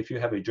is that if you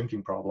have a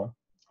drinking problem,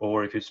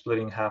 or if you're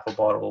splitting half a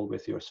bottle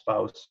with your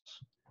spouse,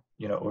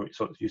 or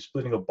so you're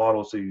splitting a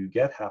bottle so you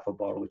get half a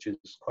bottle, which is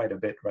quite a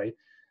bit, right?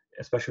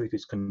 Especially if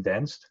it's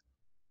condensed.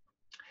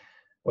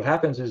 What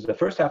happens is the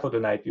first half of the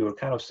night, you're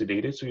kind of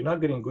sedated, so you're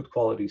not getting good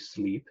quality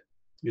sleep.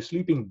 You're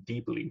sleeping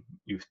deeply,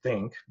 you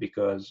think,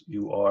 because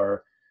you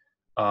are,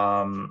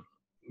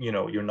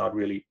 you're not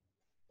really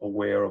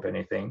aware of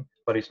anything,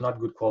 but it's not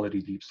good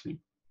quality deep sleep.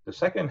 The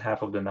second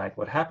half of the night,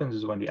 what happens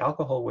is when the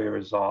alcohol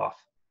wears off,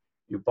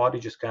 your body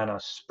just kind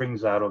of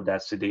springs out of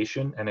that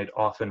sedation and it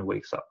often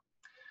wakes up.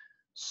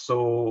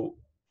 So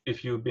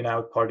if you've been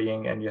out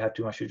partying and you had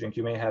too much to drink,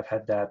 you may have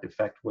had that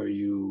effect where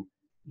you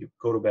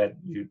go to bed,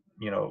 you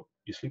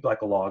sleep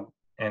like a log,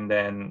 and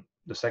then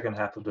the second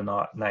half of the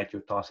night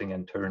you're tossing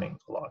and turning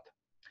a lot.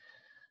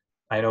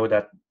 I know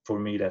that for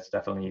me, that's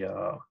definitely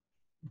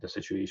the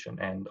situation.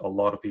 And a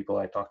lot of people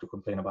I talk to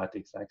complain about the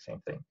exact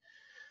same thing.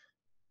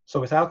 So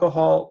with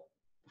alcohol,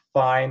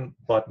 fine,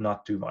 but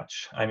not too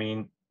much. I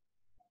mean,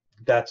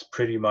 that's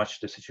pretty much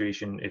the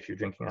situation if you're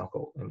drinking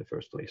alcohol in the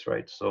first place,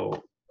 right?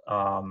 So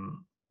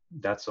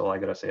that's all I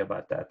gotta say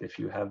about that. If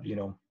you have, you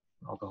know,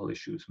 alcohol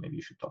issues, maybe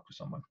you should talk to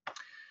someone.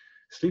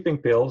 Sleeping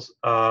pills,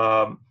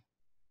 I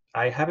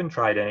haven't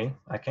tried any.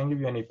 I can't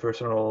give you any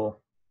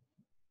personal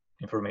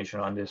information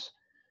on this.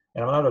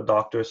 And I'm not a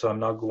doctor, so I'm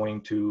not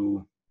going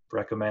to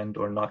recommend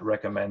or not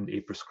recommend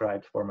a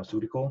prescribed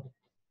pharmaceutical.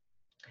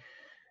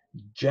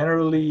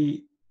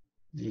 Generally,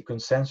 the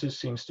consensus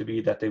seems to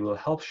be that they will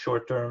help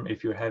short term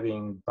if you're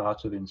having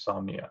bouts of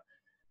insomnia.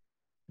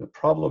 The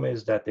problem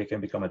is that they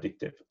can become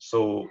addictive.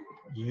 So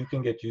you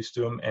can get used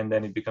to them, and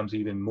then it becomes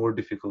even more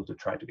difficult to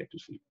try to get to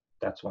sleep.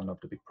 That's one of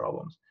the big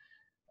problems.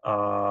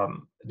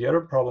 The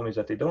other problem is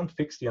that they don't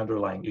fix the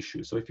underlying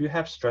issues. So if you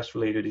have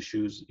stress-related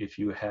issues, if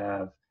you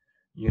have,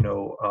 you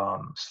know,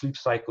 sleep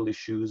cycle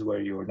issues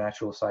where your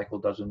natural cycle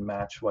doesn't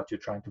match what you're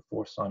trying to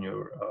force on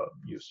your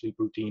sleep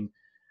routine,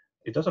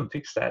 it doesn't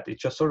fix that. It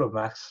just sort of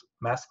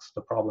masks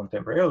the problem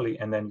temporarily,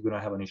 and then you're going to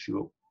have an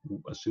issue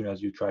as soon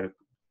as you try to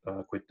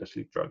quit the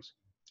sleep drugs.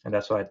 And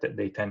that's why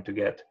they tend to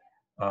get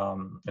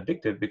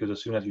addictive, because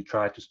as soon as you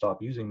try to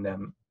stop using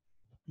them,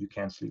 you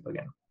can't sleep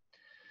again.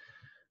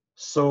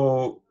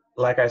 So,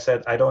 like I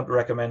said, I don't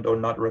recommend or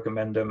not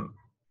recommend them.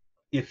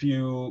 If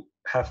you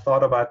have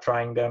thought about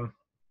trying them,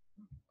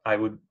 I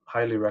would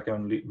highly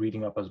recommend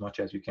reading up as much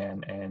as you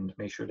can and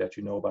make sure that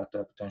you know about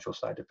the potential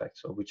side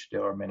effects, of which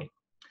there are many.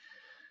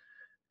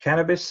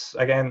 Cannabis,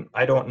 again,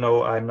 I don't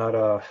know. I'm not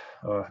a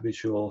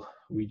habitual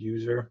weed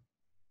user.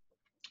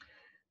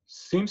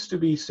 Seems to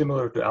be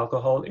similar to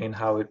alcohol in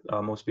how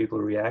most people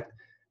react.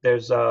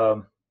 There's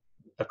a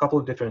couple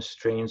of different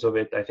strains of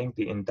it. I think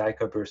the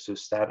indica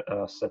versus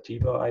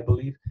sativa, I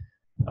believe.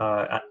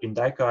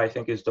 Indica, I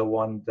think, is the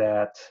one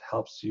that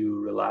helps you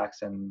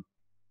relax and,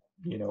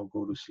 you know,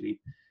 go to sleep.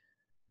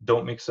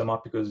 Don't mix them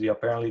up, because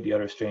apparently the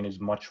other strain is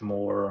much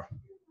more,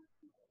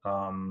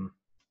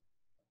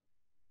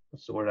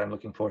 what's the word I'm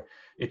looking for?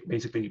 It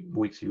basically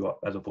wakes you up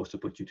as opposed to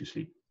put you to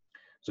sleep.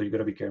 So you got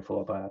to be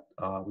careful about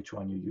which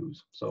one you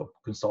use. So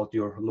consult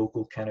your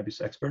local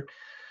cannabis expert.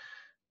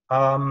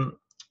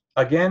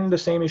 Again, the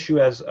same issue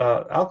as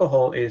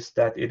alcohol is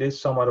that it is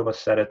somewhat of a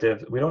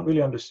sedative. We don't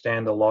really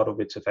understand a lot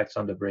of its effects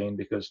on the brain,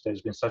 because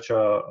there's been such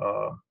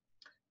a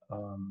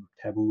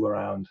taboo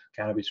around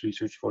cannabis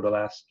research for the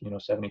last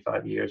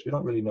 75 years. We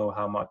don't really know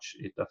how much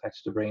it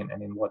affects the brain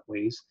and in what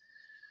ways.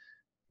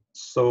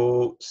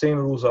 So same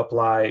rules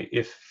apply.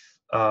 If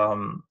a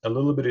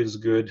little bit is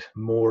good,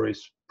 more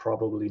is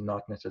probably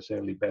not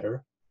necessarily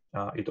better.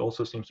 It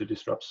also seems to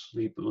disrupt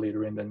sleep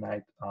later in the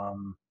night.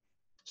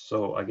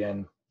 So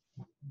again,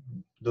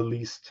 the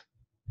least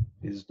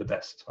is the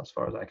best as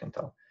far as I can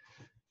tell.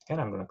 And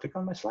I'm going to click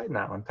on my slide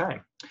now on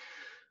time.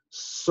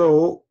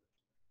 So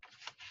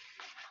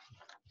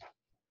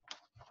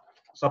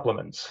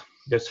supplements.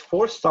 There's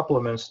 4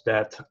 supplements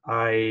that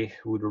I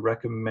would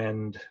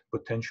recommend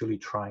potentially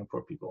trying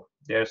for people.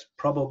 There's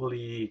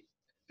probably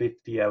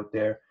 50 out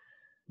there,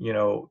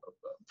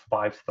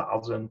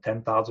 5,000,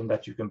 10,000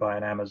 that you can buy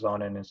on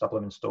Amazon and in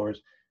supplement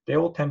stores. They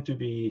all tend to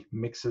be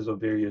mixes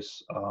of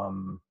various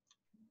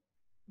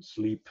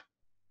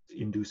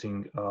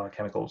sleep-inducing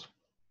chemicals.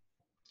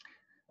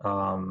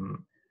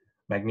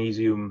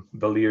 Magnesium,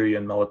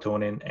 valerian,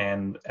 melatonin,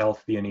 and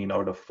L-theanine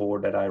are the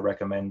 4 that I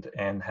recommend,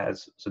 and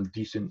has some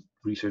decent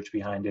research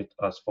behind it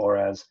as far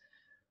as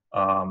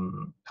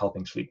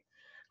helping sleep.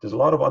 There's a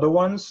lot of other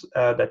ones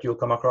that you'll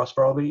come across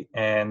probably,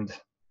 and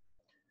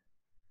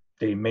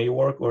they may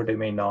work or they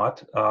may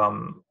not.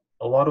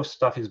 A lot of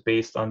stuff is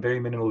based on very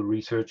minimal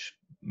research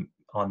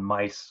on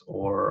mice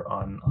or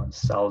on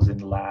cells in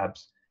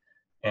labs,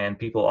 and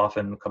people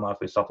often come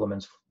out with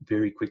supplements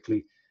very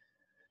quickly.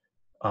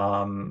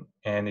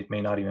 And it may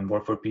not even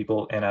work for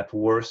people, and at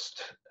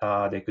worst,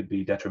 they could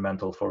be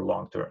detrimental for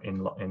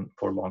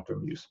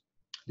long-term use.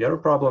 The other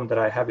problem that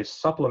I have with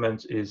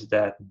supplements is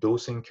that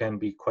dosing can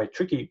be quite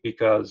tricky,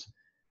 because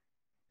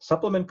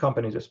supplement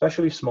companies,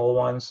 especially small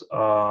ones,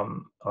 are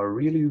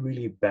really,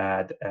 really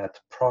bad at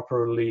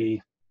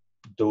properly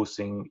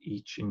dosing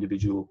each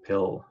individual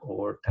pill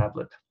or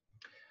tablet.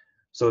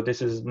 So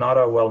this is not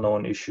a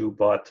well-known issue,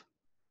 but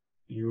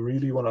you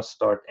really want to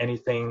start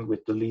anything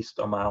with the least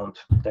amount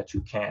that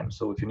you can.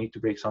 So if you need to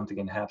break something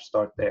in half,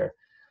 start there.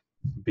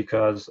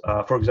 Because,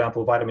 for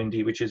example, vitamin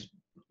D, which is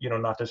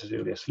not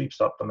necessarily a sleep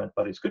supplement,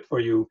 but it's good for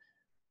you.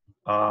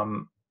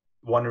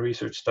 One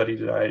research study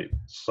that I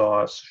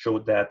saw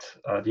showed that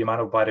the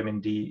amount of vitamin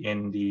D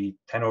in the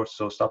 10 or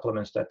so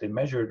supplements that they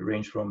measured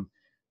ranged from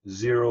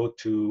 0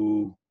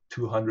 to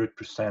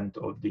 200%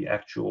 of the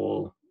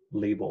actual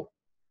label.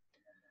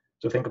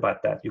 So think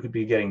about that. You could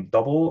be getting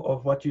double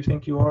of what you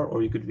think you are,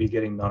 or you could be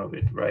getting none of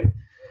it, right?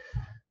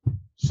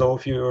 So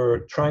if you're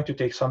trying to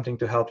take something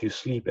to help you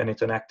sleep and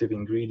it's an active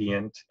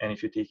ingredient, and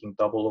if you're taking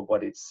double of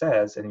what it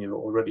says and you're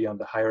already on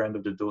the higher end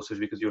of the dosage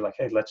because you're like,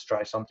 hey, let's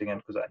try something, and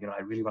because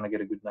I really want to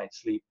get a good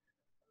night's sleep,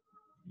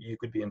 you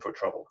could be in for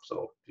trouble.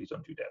 So please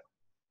don't do that.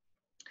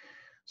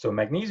 So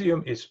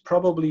magnesium is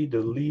probably the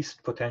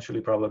least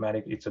potentially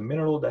problematic. It's a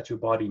mineral that your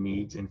body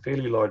needs in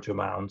fairly large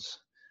amounts.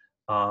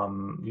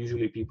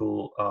 Usually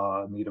people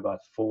need about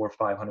 400 or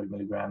 500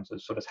 milligrams.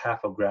 So that's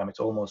half a gram. It's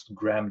almost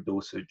gram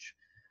dosage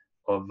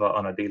of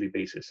on a daily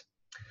basis.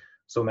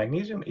 So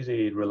magnesium is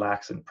a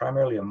relaxant,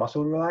 primarily a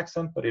muscle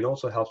relaxant, but it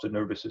also helps the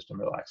nervous system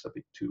relax a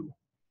bit too.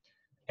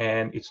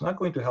 And it's not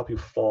going to help you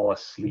fall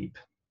asleep.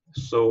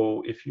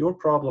 So if your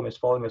problem is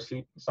falling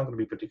asleep, it's not going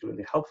to be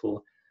particularly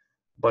helpful.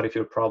 But if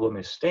your problem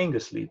is staying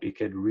asleep, it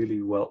can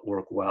really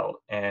work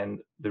well. And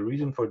the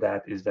reason for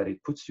that is that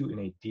it puts you in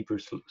a deeper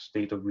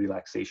state of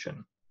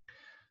relaxation.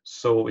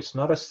 So it's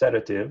not a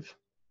sedative,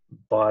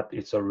 but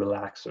it's a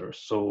relaxer.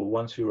 So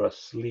once you're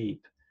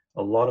asleep,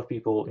 a lot of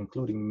people,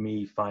 including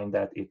me, find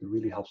that it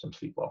really helps them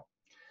sleep well.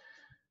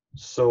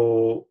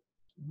 So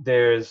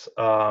there's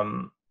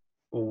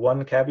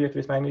one caveat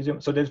with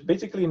magnesium. So there's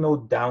basically no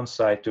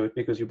downside to it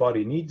because your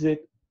body needs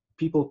it.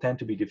 People tend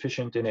to be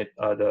deficient in it.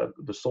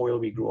 The soil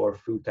we grow our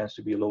food tends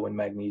to be low in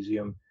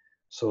magnesium.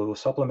 So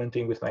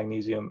supplementing with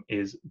magnesium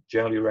is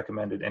generally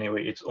recommended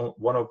anyway. It's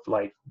one of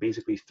like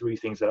basically 3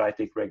 things that I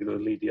take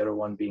regularly, the other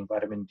one being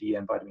vitamin D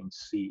and vitamin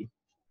C.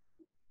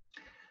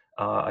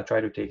 I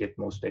try to take it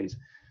most days.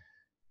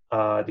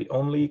 The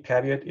only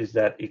caveat is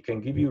that it can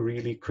give you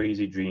really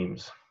crazy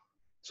dreams.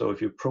 So if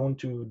you're prone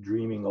to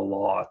dreaming a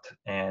lot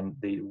and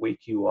they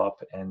wake you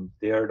up and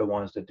they're the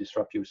ones that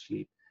disrupt your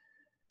sleep,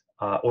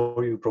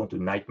 or you're prone to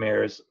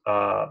nightmares,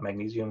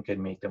 magnesium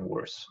can make them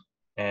worse.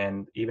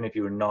 And even if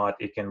you're not,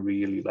 it can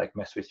really like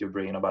mess with your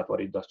brain about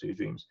what it does to your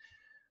dreams.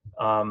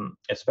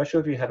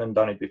 Especially if you haven't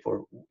done it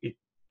before.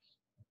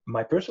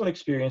 My personal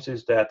experience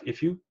is that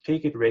if you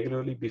take it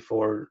regularly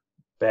before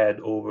bed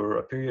over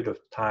a period of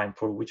time,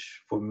 for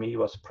which for me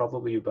was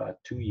probably about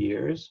 2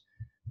 years,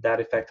 that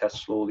effect has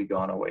slowly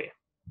gone away.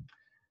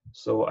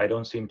 So I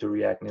don't seem to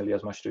react nearly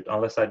as much to it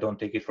unless I don't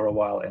take it for a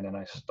while and then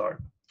I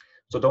start.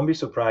 So don't be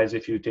surprised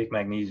if you take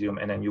magnesium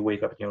and then you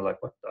wake up and you're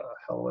like, what the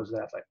hell was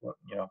that? Like, what,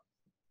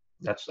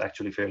 that's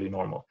actually fairly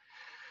normal.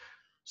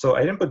 So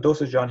I didn't put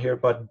dosage on here,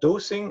 but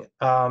dosing,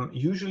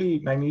 usually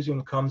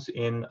magnesium comes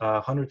in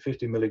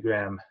 150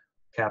 milligram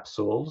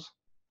capsules,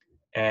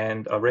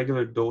 and a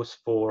regular dose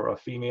for a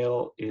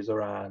female is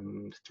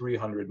around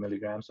 300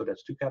 milligrams. So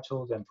that's 2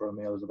 capsules, and for a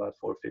male is about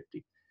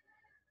 450.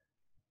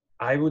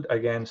 I would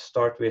again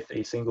start with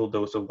a single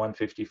dose of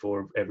 150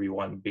 for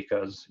everyone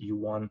because you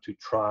want to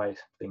try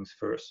things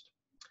first.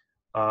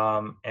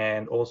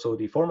 And also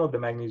the form of the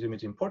magnesium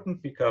is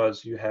important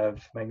because you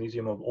have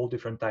magnesium of all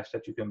different types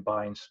that you can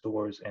buy in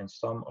stores, and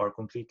some are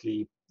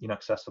completely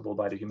inaccessible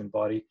by the human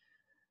body.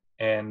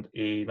 And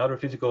another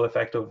physical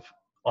effect of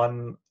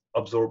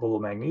unabsorbable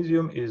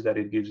magnesium is that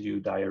it gives you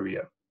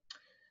diarrhea.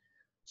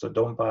 So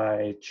don't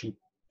buy cheap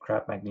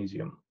crap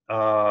magnesium.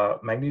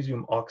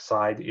 Magnesium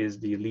oxide is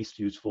the least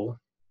useful.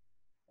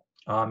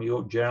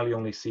 You generally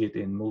only see it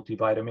in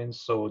multivitamins.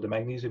 So the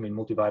magnesium in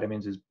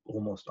multivitamins is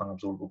almost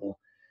unabsorbable.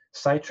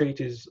 Citrate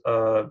is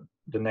the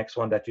next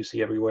one that you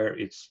see everywhere.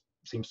 It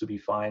seems to be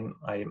fine.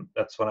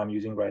 That's what I'm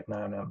using right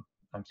now, and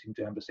I seem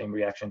to have the same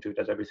reaction to it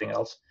as everything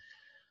else.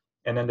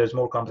 And then there's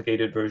more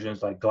complicated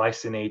versions like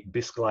glycinate,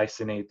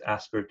 bisglycinate,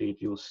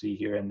 aspartate you'll see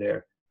here and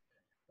there.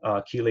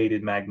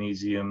 Chelated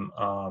magnesium,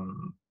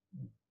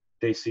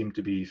 they seem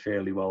to be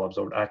fairly well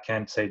absorbed. I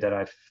can't say that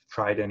I've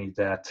tried any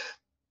that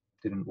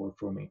didn't work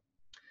for me.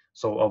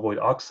 So avoid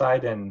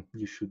oxide and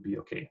you should be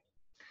okay.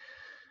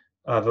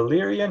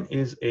 Valerian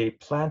is a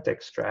plant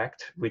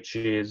extract, which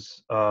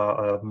is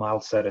a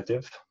mild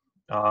sedative.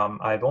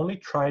 I've only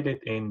tried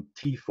it in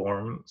tea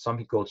form,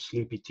 something called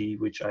sleepy tea,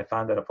 which I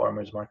found at a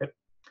farmer's market.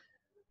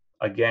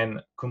 Again,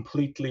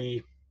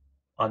 completely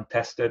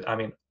untested. I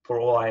mean, for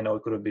all I know,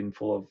 it could have been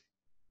full of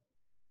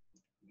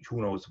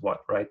who knows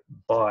what, right?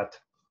 But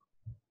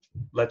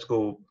let's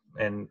go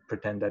and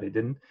pretend that it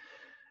didn't.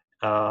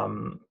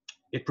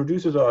 It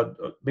produces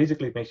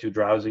basically it makes you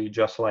drowsy,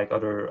 just like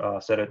other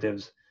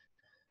sedatives.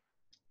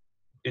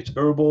 It's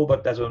herbal,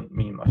 but doesn't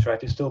mean much,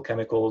 right? It's still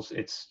chemicals.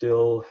 It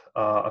still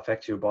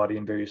affects your body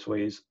in various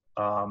ways.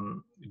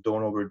 Don't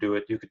overdo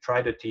it. You could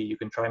try the tea. You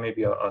can try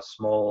maybe a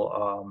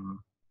small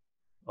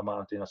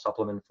amount in a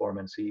supplement form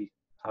and see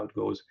how it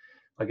goes.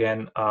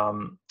 Again,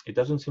 it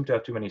doesn't seem to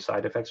have too many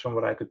side effects from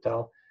what I could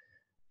tell.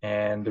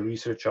 And the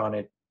research on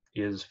it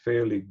is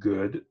fairly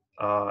good.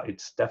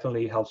 It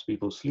definitely helps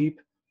people sleep.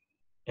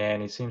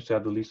 And it seems to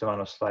have the least amount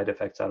of side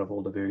effects out of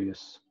all the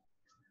various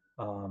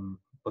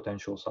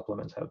potential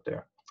supplements out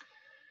there.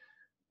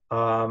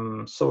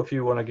 So if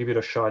you want to give it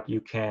a shot,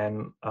 you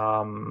can.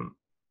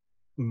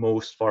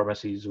 Most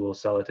pharmacies will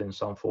sell it in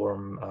some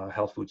form,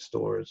 health food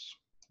stores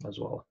as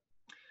well.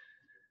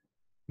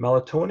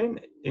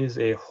 Melatonin is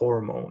a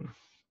hormone,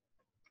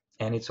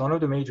 and it's one of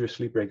the major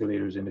sleep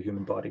regulators in the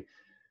human body.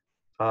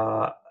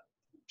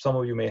 Some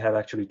of you may have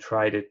actually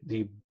tried it.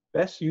 The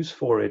best use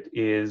for it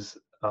is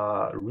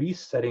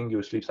resetting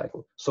your sleep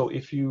cycle. So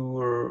if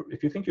you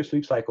think your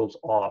sleep cycle's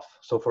off,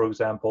 so for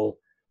example,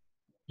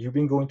 you've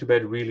been going to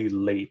bed really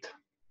late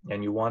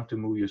and you want to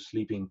move your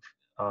sleeping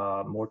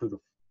more to the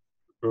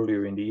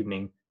earlier in the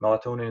evening,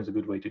 melatonin is a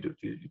good way to do it.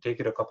 You take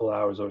it a couple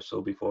hours or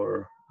so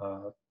before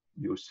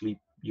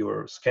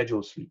your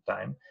scheduled sleep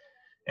time,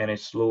 and it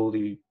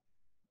slowly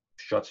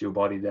shuts your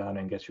body down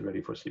and gets you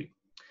ready for sleep.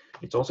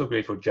 It's also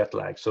great for jet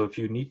lag. So if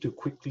you need to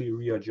quickly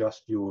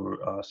readjust your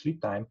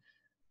sleep time,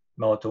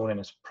 melatonin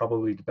is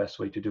probably the best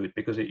way to do it,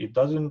 because it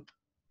doesn't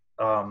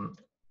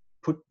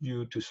put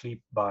you to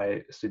sleep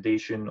by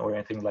sedation or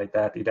anything like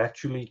that. It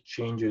actually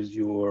changes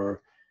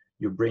your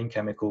brain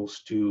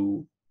chemicals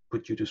to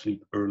put you to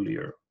sleep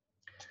earlier.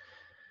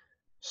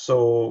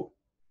 So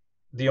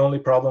the only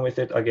problem with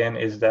it, again,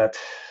 is that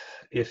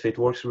if it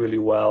works really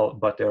well,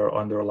 but there are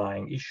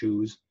underlying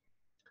issues,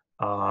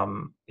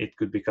 it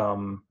could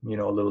become, a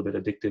little bit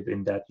addictive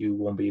in that you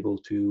won't be able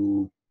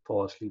to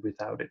fall asleep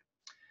without it.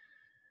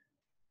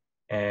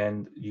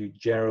 And you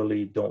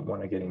generally don't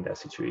want to get in that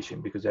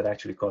situation, because that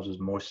actually causes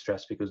more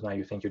stress, because now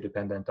you think you're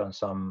dependent on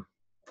some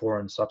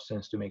foreign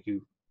substance to make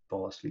you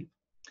fall asleep.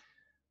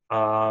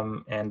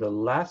 And the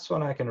last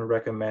one I can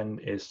recommend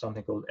is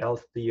something called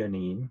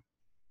L-theanine.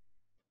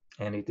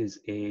 And it is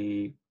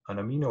an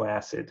amino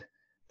acid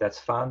that's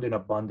found in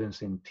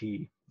abundance in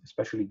tea,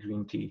 especially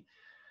green tea.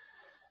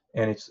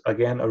 And it's,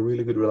 again, a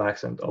really good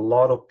relaxant. A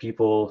lot of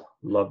people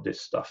love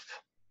this stuff.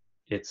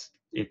 It's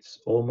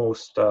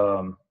almost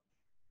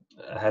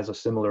has a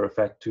similar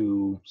effect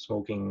to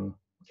smoking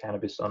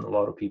cannabis on a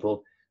lot of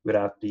people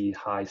without the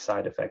high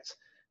side effects.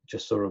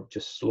 Just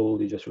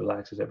slowly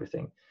relaxes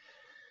everything.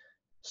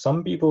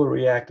 Some people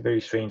react very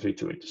strangely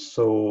to it.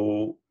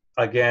 So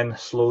again,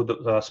 small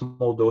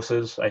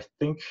doses. I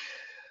think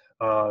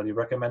the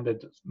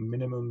recommended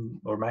minimum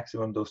or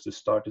maximum dose to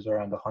start is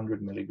around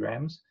 100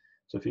 milligrams.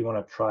 So if you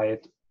want to try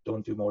it,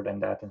 don't do more than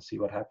that and see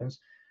what happens.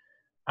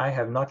 I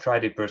have not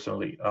tried it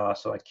personally,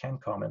 so I can't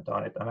comment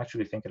on it. I'm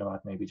actually thinking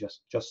about maybe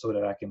just so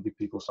that I can give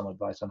people some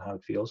advice on how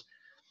it feels.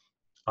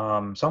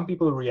 Some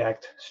people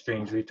react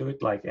strangely to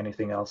it, like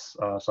anything else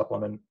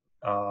supplement.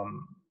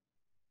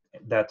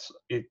 That's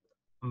it.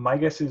 My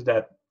guess is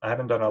that I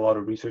haven't done a lot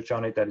of research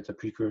on it, that it's a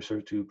precursor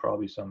to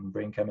probably some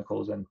brain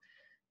chemicals. And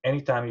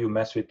anytime you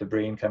mess with the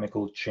brain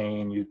chemical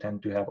chain, you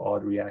tend to have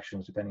odd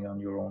reactions depending on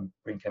your own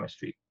brain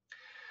chemistry.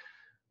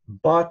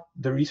 But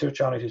the research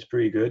on it is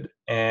pretty good,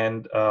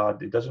 and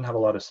it doesn't have a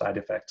lot of side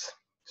effects.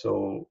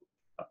 So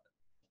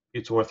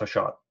it's worth a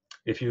shot.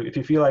 If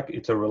you feel like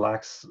it's a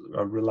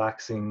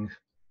relaxing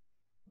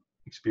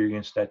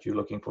experience that you're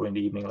looking for in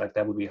the evening, like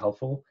that would be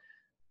helpful,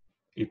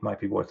 it might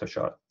be worth a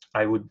shot.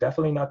 I would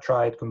definitely not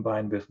try it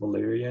combined with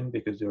valerian,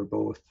 because they're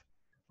both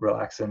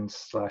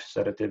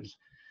relaxants/sedatives,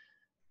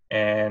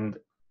 and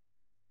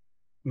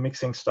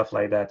mixing stuff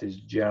like that is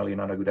generally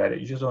not a good idea.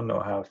 You just don't know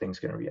how things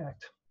can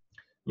react.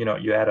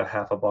 You add a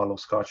half a bottle of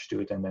scotch to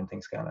it and then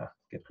things kind of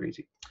get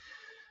crazy.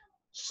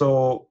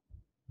 So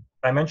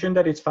I mentioned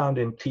that it's found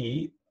in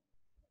tea.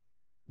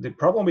 The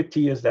problem with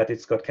tea is that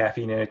it's got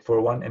caffeine in it,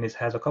 for one, and it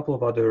has a couple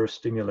of other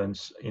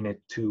stimulants in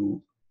it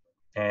too,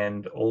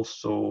 and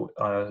also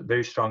a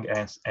very strong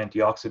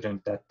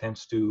antioxidant that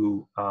tends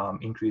to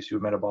increase your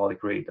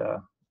metabolic rate.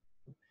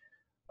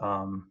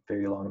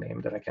 Very long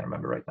name that I can't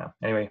remember right now.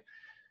 Anyway,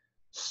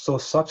 so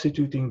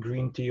substituting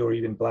green tea or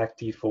even black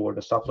tea for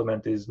the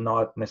supplement is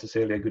not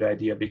necessarily a good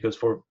idea, because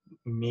for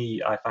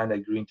me, I find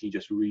that green tea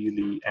just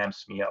really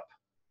amps me up,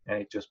 and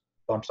it just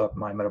bumps up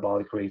my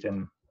metabolic rate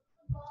and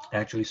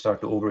actually start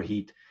to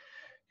overheat.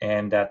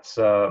 And that's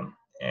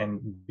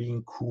and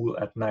being cool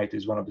at night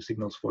is one of the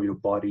signals for your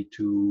body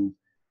to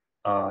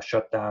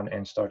shut down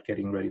and start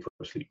getting ready for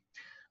sleep.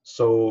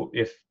 So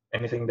if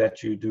anything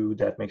that you do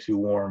that makes you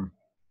warm,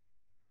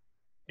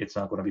 it's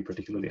not going to be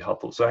particularly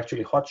helpful. So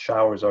actually hot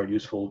showers are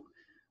useful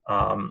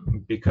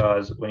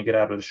because when you get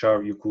out of the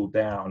shower, you cool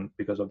down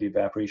because of the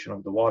evaporation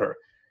of the water.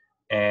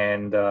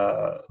 And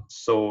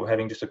so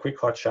having just a quick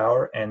hot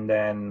shower and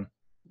then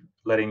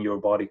letting your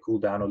body cool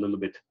down a little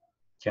bit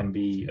can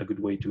be a good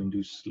way to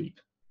induce sleep.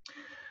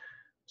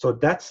 So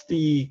that's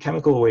the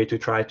chemical way to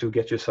try to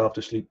get yourself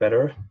to sleep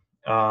better.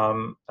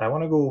 I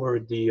want to go over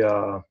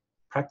the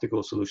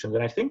practical solutions.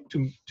 And I think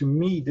to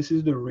me, this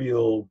is the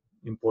real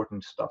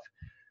important stuff,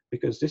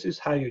 because this is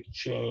how you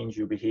change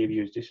your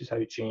behaviors. This is how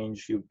you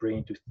change your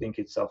brain to think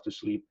itself to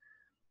sleep.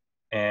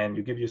 And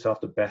you give yourself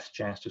the best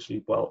chance to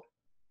sleep well,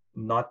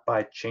 not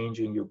by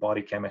changing your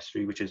body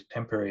chemistry, which is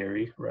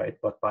temporary, right?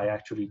 But by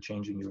actually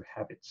changing your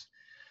habits.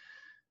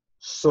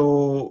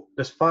 So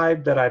there's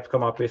 5 that I've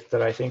come up with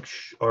that I think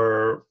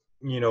are,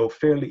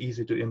 fairly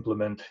easy to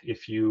implement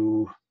if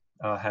you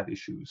have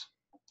issues.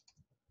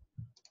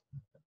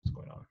 What's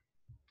going on?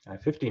 I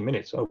have 15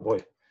 minutes. Oh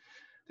boy,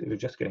 we're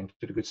just getting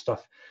to the good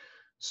stuff.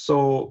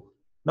 So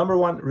number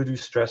 1,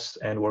 reduce stress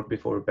and work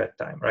before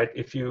bedtime, right?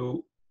 If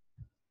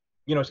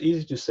it's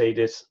easy to say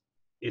this,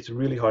 it's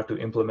really hard to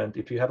implement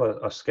if you have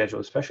a schedule,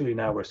 especially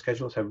now where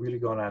schedules have really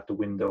gone out the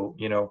window,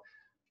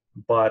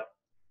 but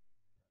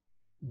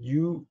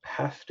you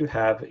have to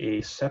have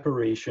a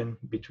separation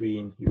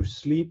between your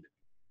sleep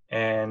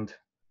and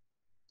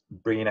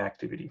brain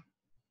activity.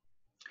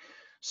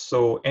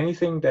 So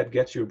anything that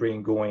gets your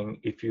brain going,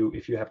 if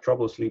you have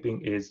trouble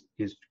sleeping, is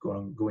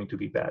going to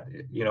be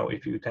bad. You know,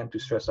 if you tend to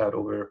stress out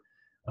over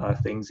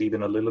things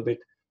even a little bit,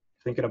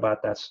 thinking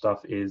about that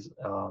stuff is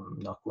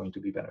not going to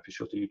be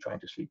beneficial to you trying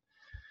to sleep.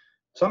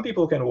 Some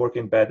people can work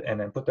in bed and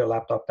then put their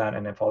laptop down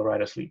and then fall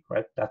right asleep,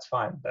 right? That's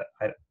fine.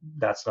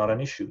 That's not an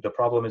issue. The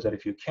problem is that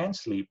if you can't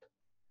sleep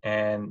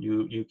and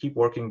you keep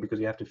working because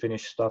you have to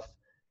finish stuff,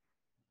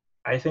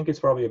 I think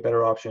it's probably a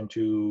better option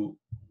to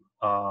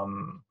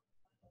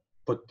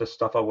put the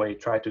stuff away,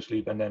 try to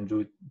sleep, and then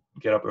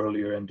get up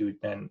earlier and do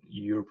it. Then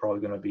you're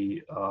probably going to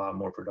be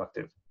more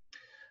productive.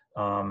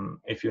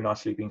 If you're not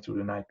sleeping through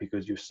the night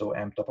because you're so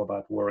amped up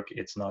about work,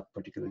 it's not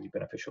particularly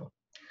beneficial.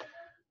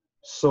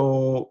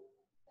 So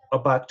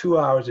about 2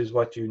 hours is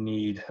what you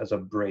need as a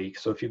break.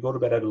 So if you go to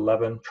bed at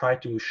 11, try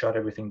to shut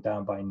everything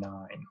down by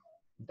 9.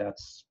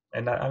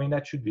 I mean,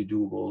 that should be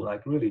doable.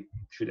 Like, really,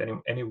 should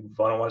any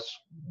one of us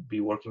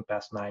be working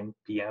past 9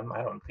 p.m.?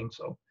 I don't think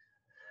so.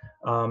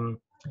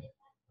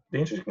 The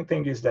interesting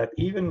thing is that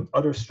even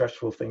other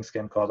stressful things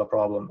can cause a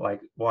problem,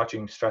 like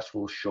watching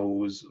stressful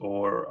shows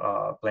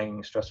or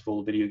playing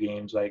stressful video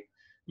games. Like,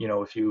 you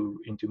know, if you're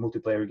into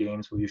multiplayer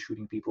games where you're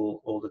shooting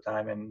people all the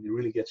time and it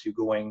really gets you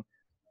going,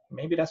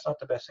 maybe that's not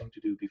the best thing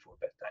to do before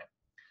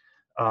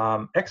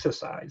bedtime.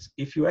 Exercise.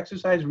 If you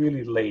exercise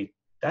really late,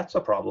 that's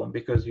a problem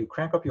because you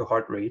crank up your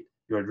heart rate,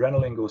 your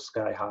adrenaline goes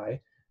sky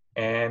high,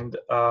 and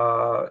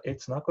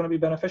it's not going to be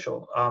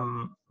beneficial.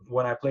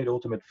 When I played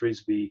Ultimate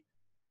Frisbee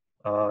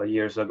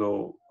years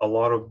ago, a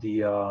lot of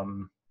the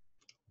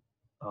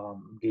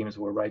games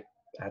were right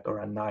at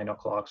around 9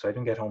 o'clock, so I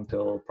didn't get home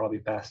till probably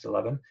past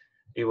 11.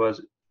 It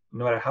was,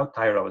 no matter how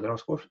tired I was, and I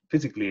was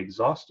physically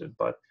exhausted,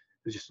 but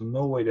there's just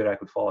no way that I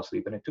could fall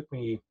asleep. And it took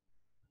me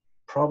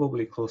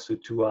probably close to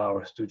 2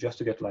 hours to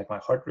get like my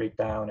heart rate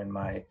down and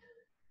my,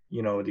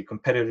 you know, the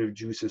competitive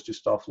juices to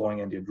stop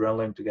flowing and the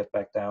adrenaline to get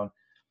back down.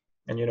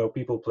 And, you know,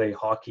 people play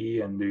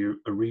hockey and the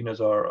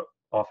arenas are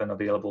often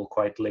available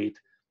quite late.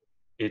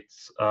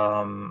 It's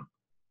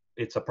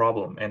a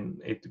problem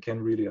and it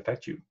can really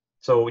affect you.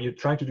 So you're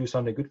trying to do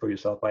something good for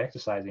yourself by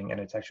exercising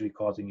and it's actually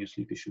causing you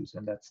sleep issues,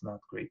 and that's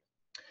not great.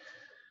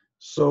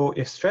 So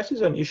if stress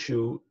is an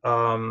issue,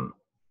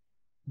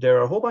 there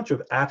are a whole bunch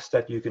of apps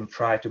that you can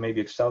try to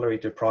maybe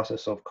accelerate the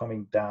process of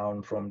coming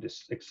down from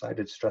this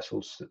excited,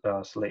 stressful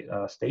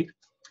state.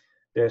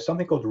 There's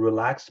something called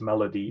Relaxed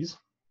Melodies,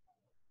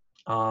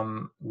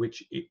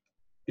 which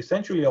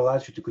essentially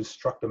allows you to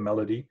construct a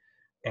melody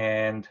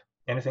and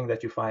anything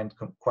that you find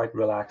quite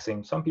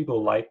relaxing. Some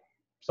people like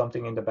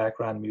something in the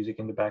background, music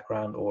in the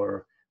background,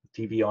 or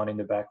TV on in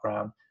the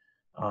background.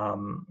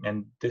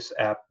 And this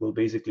app will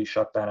basically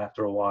shut down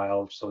after a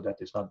while so that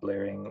it's not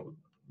blaring,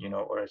 you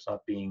know, or it's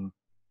not being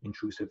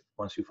intrusive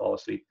once you fall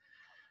asleep.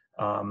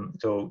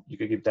 So you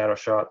could give that a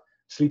shot.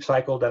 Sleep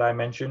cycle that I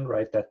mentioned,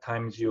 right? That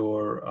times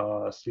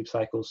your sleep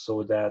cycle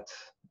so that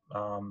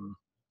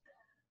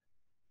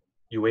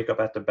you wake up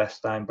at the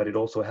best time, but it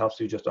also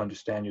helps you just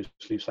understand your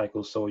sleep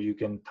cycle so you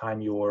can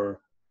time your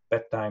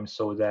bedtime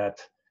so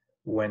that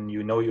when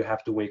you know you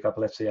have to wake up,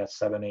 let's say at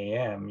 7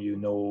 a.m., you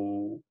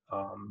know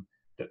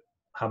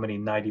how many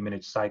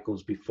 90-minute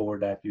cycles before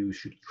that you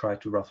should try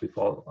to roughly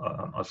fall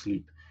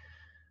asleep.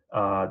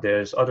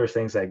 There's other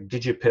things like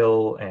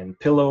DigiPill and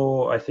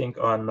Pillow, I think,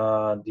 on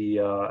the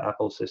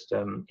Apple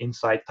system.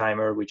 Insight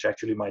Timer, which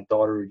actually my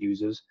daughter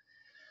uses.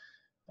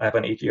 I have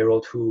an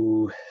 8-year-old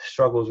who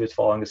struggles with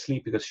falling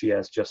asleep because she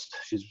has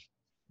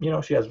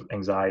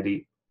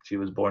anxiety. She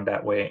was born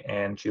that way,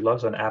 and she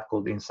loves an app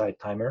called Insight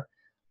Timer,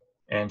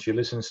 and she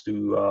listens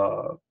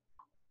to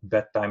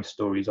bedtime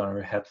stories on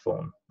her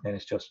headphone, and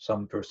it's just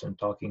some person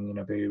talking in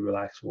a very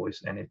relaxed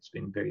voice, and it's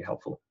been very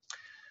helpful.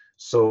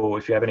 So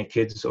if you have any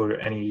kids or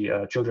any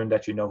children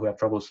that you know who have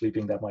trouble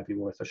sleeping, that might be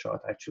worth a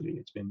shot. Actually,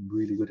 it's been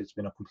really good. It's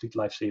been a complete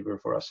lifesaver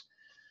for us,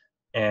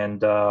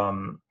 and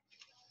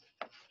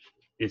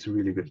it's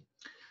really good.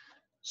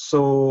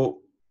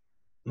 So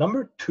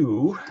number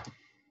 2,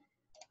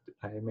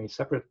 I made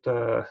separate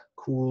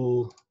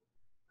cool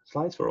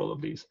slides for all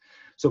of these.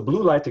 So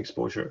blue light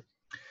exposure.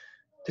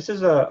 This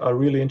is a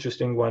really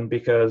interesting one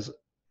because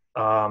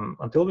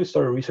until we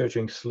started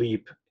researching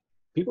sleep,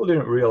 people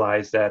didn't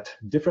realize that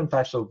different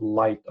types of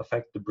light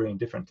affect the brain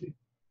differently.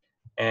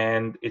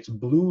 And it's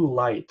blue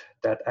light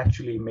that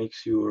actually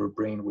makes your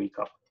brain wake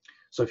up.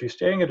 So if you're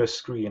staring at a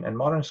screen, and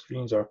modern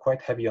screens are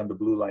quite heavy on the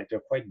blue light, they're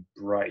quite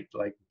bright,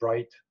 like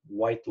bright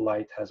white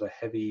light has a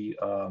heavy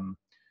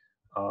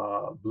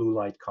blue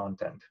light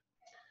content.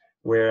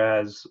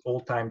 Whereas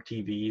old-time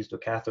TVs, the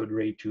cathode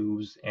ray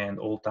tubes, and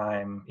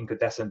old-time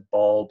incandescent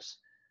bulbs,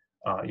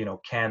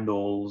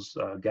 candles,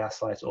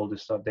 gas lights, all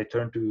this stuff, they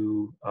turn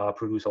to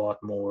produce a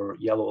lot more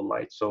yellow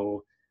light.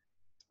 So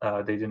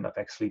they didn't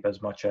affect sleep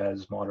as much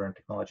as modern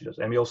technology does.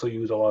 And we also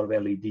use a lot of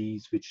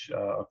LEDs, which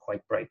are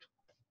quite bright.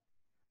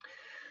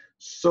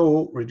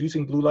 So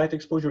reducing blue light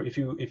exposure, if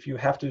you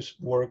have to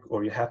work,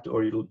 or you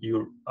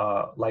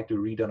like to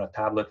read on a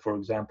tablet, for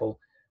example,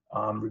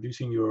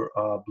 reducing your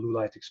blue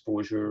light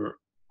exposure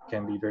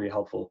can be very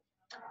helpful.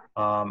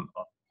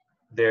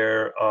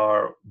 There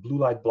are blue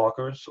light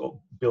blockers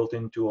built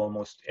into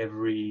almost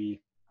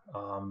every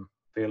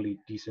fairly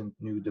decent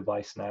new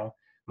device now.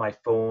 My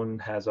phone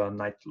has a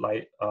night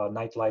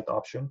light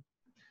option,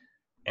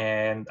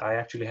 and I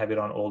actually have it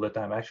on all the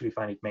time. I actually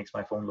find it makes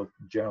my phone look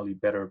generally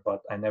better,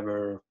 but I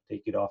never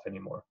take it off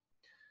anymore.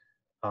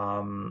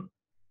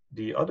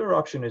 The other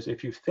option is,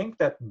 if you think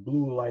that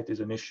blue light is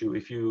an issue,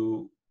 if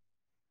you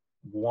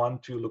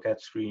want to look at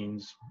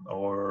screens,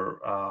 or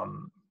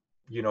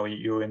you know,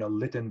 you're in a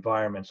lit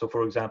environment. So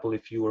for example,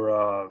 if you were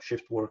a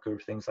shift worker,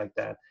 things like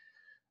that,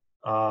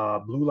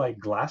 blue light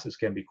glasses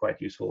can be quite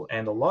useful.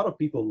 And a lot of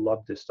people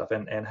love this stuff,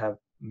 and have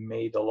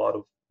made a lot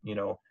of, you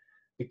know,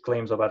 big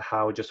claims about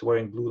how just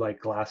wearing blue light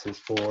glasses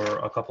for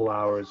a couple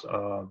hours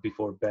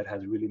before bed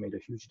has really made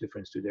a huge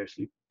difference to their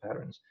sleep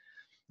patterns.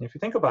 And if you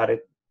think about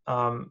it,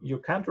 you're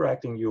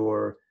counteracting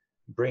your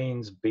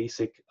brain's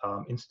basic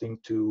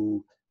instinct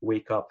to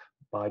wake up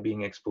by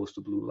being exposed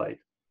to blue light.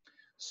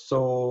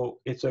 So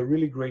it's a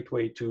really great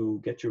way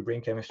to get your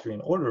brain chemistry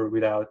in order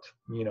without,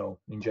 you know,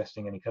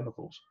 ingesting any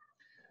chemicals.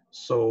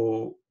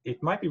 So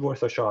it might be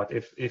worth a shot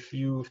if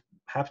you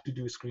have to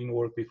do screen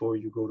work before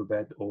you go to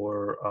bed,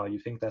 or you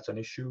think that's an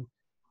issue.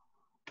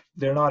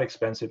 They're not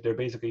expensive. They're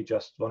basically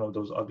just one of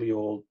those ugly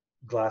old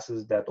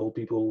glasses that old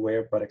people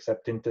wear, but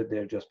except tinted,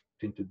 they're just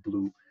tinted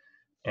blue,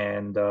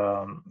 and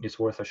it's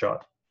worth a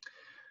shot.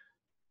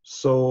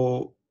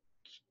 So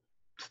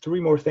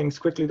 3 more things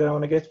quickly that I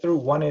want to get through.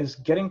 One is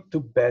getting to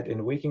bed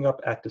and waking up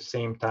at the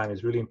same time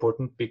is really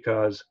important,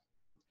 because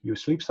your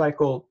sleep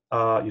cycle,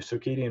 your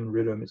circadian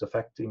rhythm is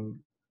affecting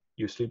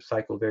your sleep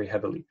cycle very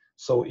heavily.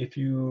 So if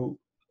you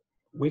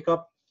wake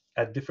up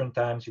at different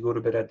times, you go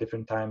to bed at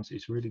different times,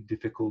 it's really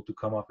difficult to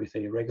come up with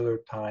a regular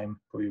time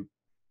for your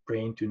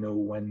brain to know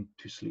when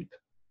to sleep.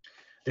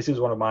 This is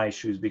one of my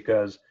issues,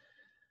 because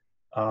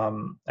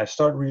I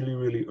start really,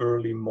 really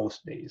early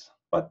most days,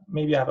 but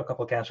maybe I have a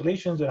couple of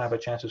cancellations and I have a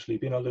chance to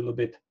sleep in a little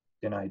bit.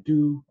 Then I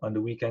do. On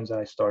the weekends,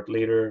 I start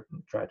later,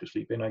 try to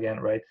sleep in again,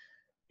 right?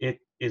 It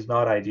is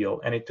not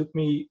ideal. And it took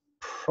me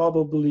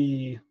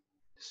probably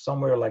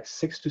somewhere like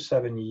 6 to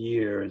 7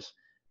 years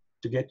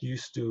to get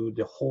used to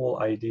the whole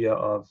idea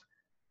of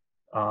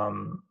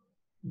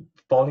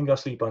falling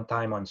asleep on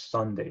time on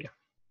Sunday.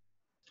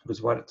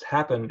 Because what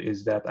happened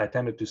is that I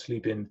tended to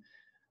sleep in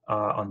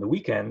on the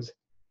weekends,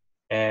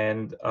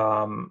 and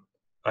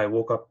I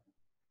woke up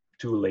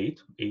too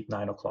late, 8,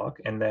 9 o'clock.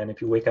 And then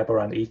if you wake up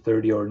around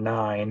 8:30 or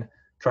 9,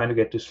 trying to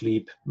get to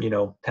sleep, you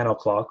know, 10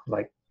 o'clock,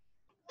 like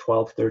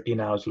 12, 13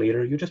 hours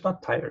later, you're just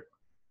not tired.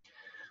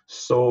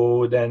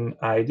 So then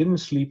I didn't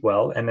sleep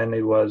well. And then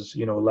it was,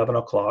 you know, 11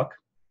 o'clock,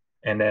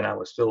 and then I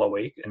was still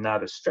awake. And now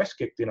the stress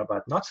kicked in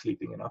about not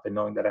sleeping enough and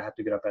knowing that I had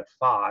to get up at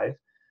 5,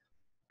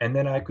 and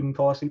then I couldn't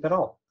fall asleep at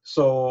all.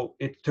 So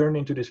it turned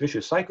into this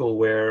vicious cycle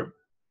where,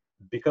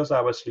 because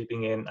I was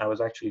sleeping in, I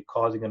was actually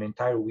causing an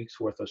entire week's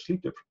worth of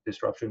sleep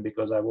disruption,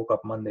 because I woke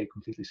up Monday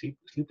completely sleep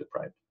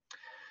deprived.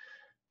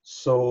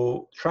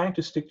 So trying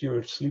to stick to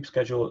your sleep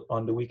schedule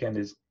on the weekend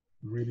is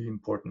really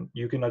important.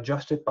 You can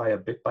adjust it by a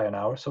bit, by an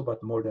hour or so,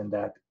 but more than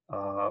that,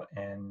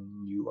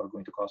 and you are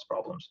going to cause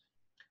problems.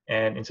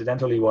 And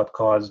incidentally, what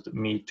caused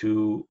me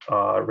to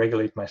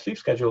regulate my sleep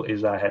schedule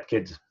is I had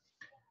kids,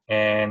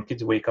 and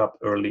kids wake up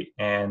early,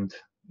 and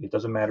it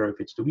doesn't matter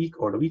if it's the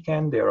week or the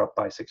weekend, they're up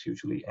by 6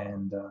 usually,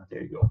 and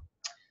there you go.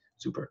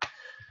 Super.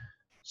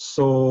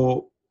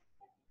 So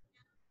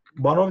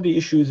one of the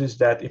issues is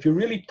that if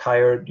you're really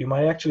tired, you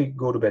might actually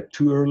go to bed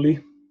too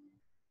early,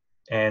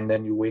 and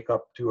then you wake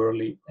up too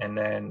early, and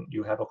then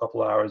you have a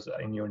couple hours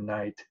in your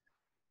night.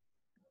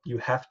 You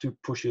have to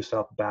push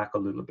yourself back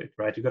a little bit,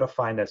 right? You got to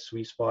find that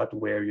sweet spot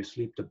where you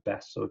sleep the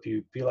best. So if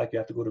you feel like you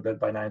have to go to bed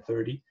by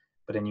 9:30,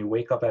 but then you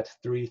wake up at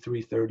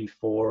 3:30,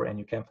 4, and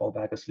you can't fall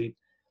back asleep,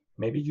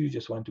 maybe you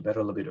just went to bed a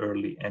little bit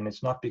early. And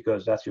it's not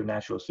because that's your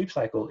natural sleep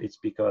cycle, it's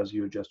because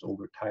you're just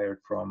overtired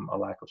from a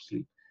lack of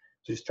sleep.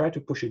 So just try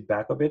to push it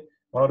back a bit.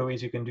 One of the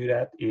ways you can do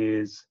that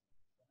is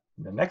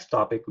the next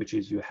topic, which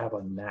is you have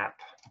a nap.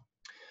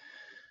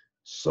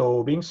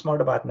 So being smart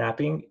about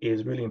napping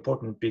is really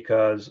important,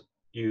 because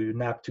you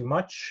nap too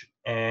much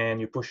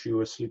and you push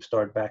your sleep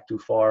start back too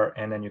far,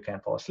 and then you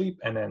can't fall asleep,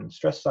 and then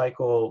stress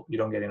cycle, you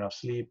don't get enough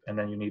sleep, and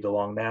then you need a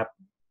long nap,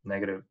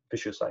 negative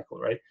vicious cycle,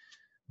 right?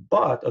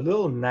 But a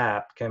little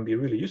nap can be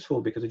really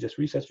useful, because it just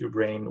resets your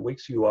brain,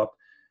 wakes you up,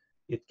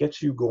 it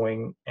gets you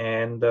going,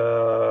 and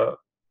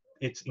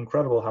it's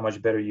incredible how much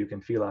better you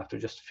can feel after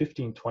just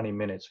 15, 20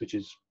 minutes, which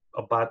is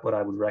about what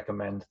I would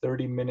recommend.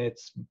 30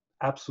 minutes,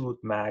 absolute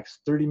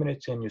max. 30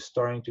 minutes in, you're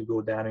starting to go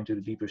down into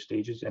the deeper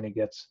stages, and it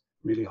gets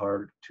really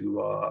hard to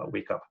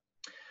wake up.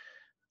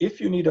 If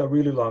you need a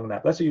really long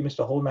nap, let's say you missed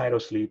a whole night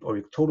of sleep, or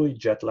you're totally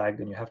jet lagged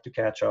and you have to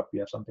catch up, you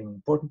have something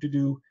important to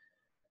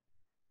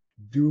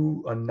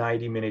do a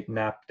 90-minute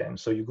nap then.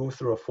 So you go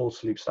through a full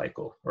sleep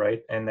cycle,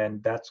 right? And then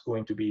that's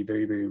going to be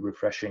very, very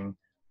refreshing.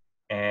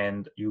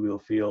 and you will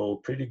feel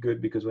pretty good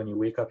because when you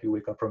wake up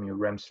from your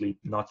REM sleep,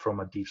 not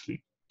from a deep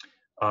sleep.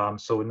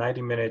 So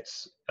 90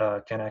 minutes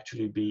can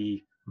actually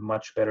be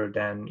much better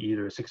than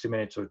either 60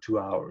 minutes or 2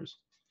 hours.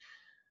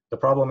 The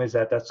problem is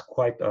that that's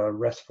quite a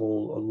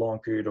long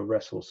period of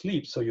restful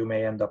sleep. So you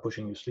may end up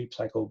pushing your sleep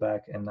cycle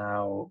back, and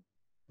now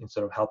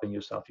instead of helping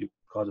yourself, you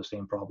cause the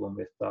same problem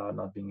with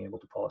not being able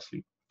to fall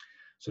asleep.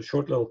 So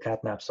short little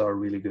cat naps are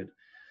really good.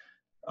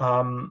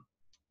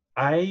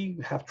 I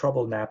have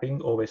trouble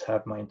napping, always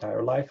have my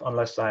entire life,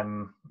 unless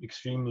I'm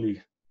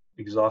extremely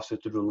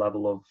exhausted to the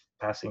level of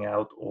passing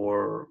out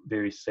or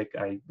very sick.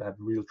 I have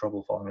real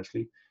trouble falling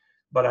asleep.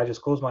 But I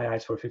just close my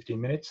eyes for 15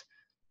 minutes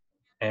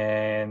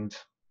and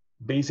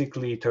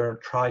basically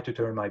try to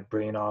turn my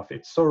brain off.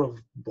 It's sort of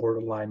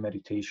borderline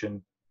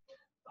meditation.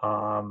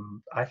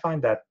 I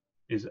find that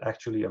is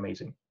actually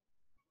amazing.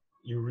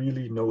 You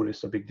really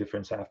notice a big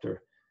difference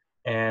after.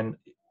 And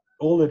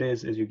all it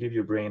is you give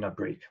your brain a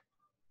break.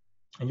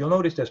 And you'll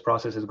notice there's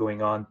processes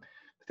going on.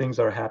 Things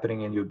are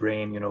happening in your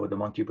brain. You know, the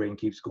monkey brain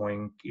keeps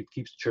going, it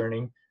keeps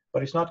churning,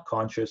 but it's not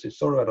conscious. It's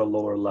sort of at a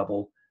lower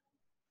level.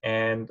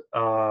 And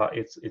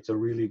it's a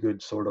really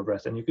good sort of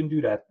rest. And you can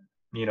do that,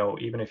 you know,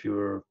 even if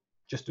you're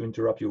just to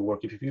interrupt your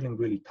work. If you're feeling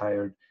really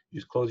tired, you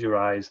just close your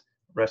eyes,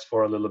 rest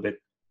for a little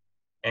bit.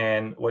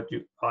 And what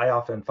I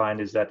often find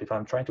is that if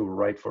I'm trying to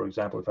write, for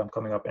example, if I'm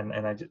coming up and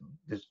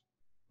there's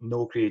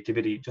no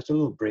creativity, just a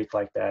little break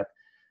like that,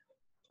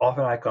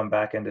 often I come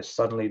back and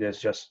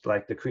there's just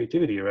like the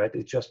creativity, right?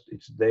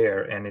 It's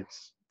there, and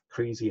it's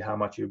crazy how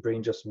much your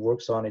brain just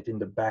works on it in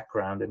the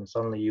background, and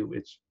suddenly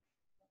it's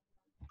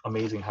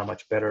amazing how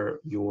much better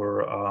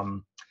your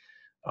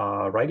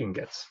writing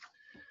gets.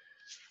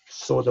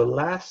 So the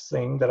last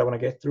thing that I want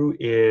to get through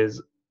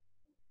is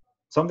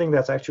something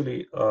that's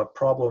actually a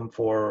problem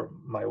for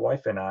my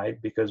wife and I,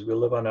 because we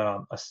live on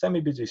a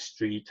semi-busy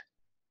street,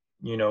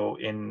 you know,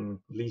 in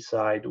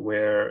Leaside,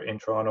 in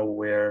Toronto,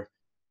 where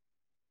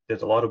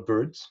there's a lot of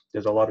birds,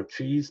 there's a lot of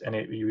trees, and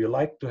we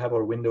like to have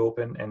our window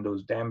open, and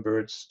those damn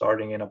birds,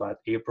 starting in about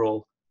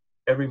April,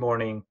 every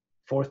morning,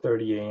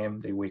 4:30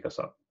 a.m., they wake us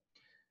up.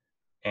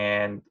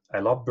 And I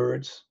love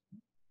birds.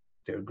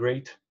 They're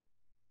great.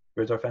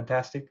 Birds are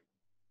fantastic.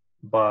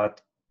 But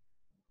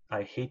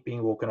I hate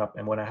being woken up.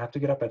 And when I have to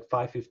get up at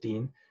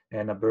 5:15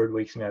 and a bird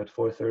wakes me up at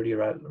 4:30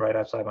 right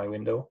outside my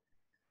window,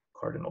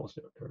 cardinals,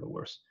 they're the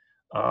worst.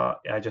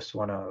 I just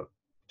want to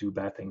do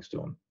bad things to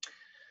them.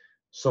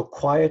 So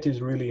quiet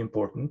is really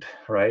important,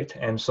 right?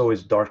 And so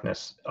is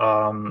darkness,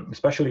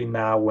 especially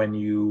now when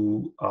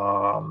you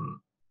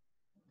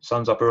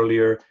sun's up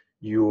earlier,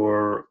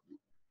 your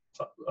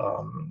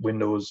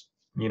windows,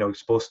 you know,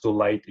 exposed to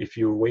light. If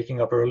you're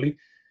waking up early,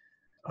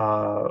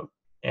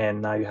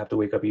 and now you have to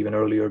wake up even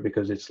earlier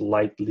because it's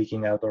light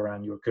leaking out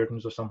around your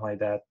curtains or something like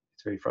that,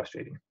 it's very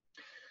frustrating.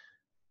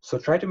 So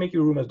try to make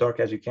your room as dark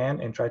as you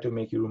can, and try to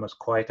make your room as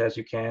quiet as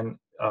you can.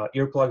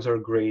 Earplugs are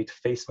great.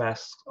 Face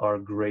masks are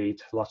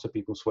great. Lots of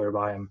people swear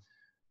by them.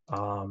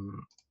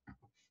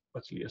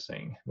 What's Leah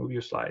saying? Move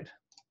your slide.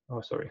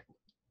 Oh, sorry.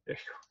 There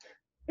you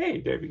go.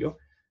 Hey, there we go.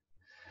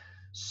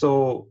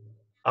 So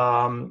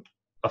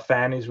a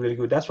fan is really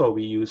good. That's what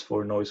we use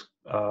for noise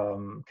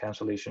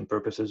cancellation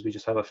purposes. We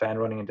just have a fan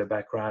running in the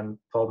background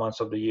 12 months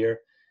of the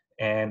year,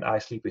 and I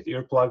sleep with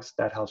earplugs.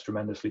 That helps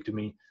tremendously to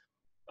me.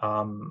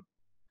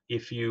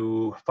 If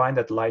you find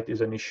that light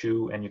is an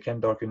issue and you can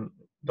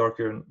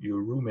darken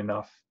your room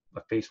enough,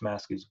 a face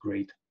mask is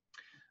great,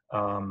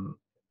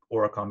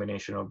 or a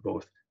combination of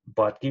both.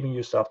 But giving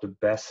yourself the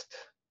best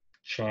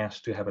chance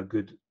to have a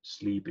good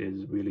sleep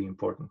is really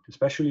important,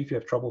 especially if you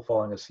have trouble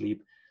falling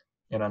asleep.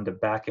 And on the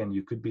back end,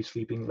 you could be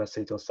sleeping, let's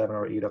say, till 7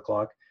 or 8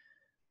 o'clock.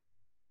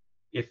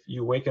 If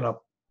you're waking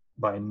up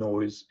by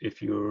noise,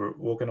 if you're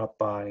woken up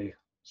by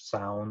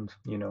sound,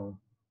 you know,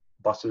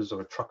 buses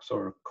or trucks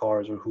or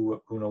cars or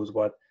who knows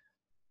what,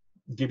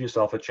 give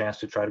yourself a chance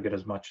to try to get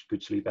as much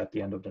good sleep at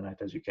the end of the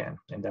night as you can,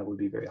 and that would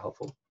be very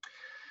helpful.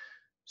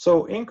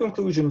 So in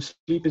conclusion,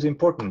 sleep is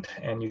important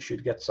and you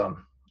should get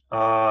some.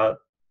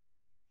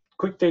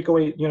 Quick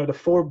takeaway, you know, the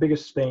 4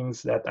 biggest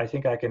things that I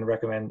think I can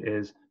recommend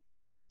is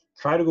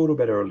try to go to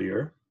bed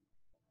earlier.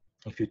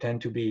 If you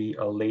tend to be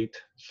a late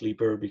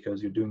sleeper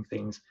because you're doing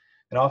things,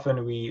 and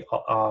often we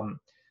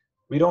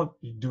don't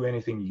do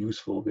anything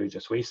useful. We're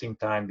just wasting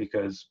time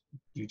because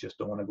you just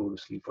don't want to go to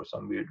sleep for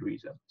some weird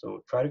reason.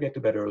 So try to get to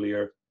bed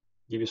earlier,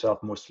 give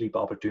yourself more sleep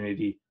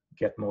opportunity,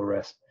 get more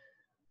rest.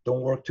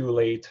 Don't work too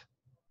late.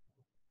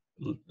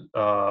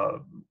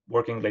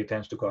 Working late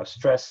tends to cause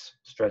stress.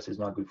 Stress is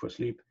not good for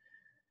sleep.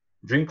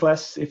 Drink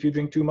less if you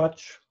drink too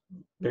much.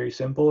 Very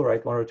simple,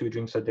 right? 1 or 2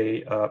 drinks a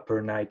day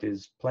per night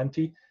is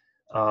plenty.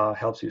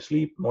 Helps you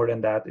sleep. More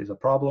than that is a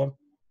problem.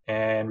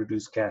 And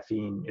reduce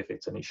caffeine if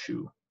it's an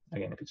issue.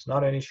 Again, if it's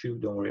not an issue,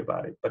 don't worry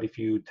about it. But if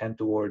you tend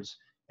towards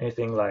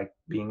anything like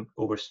being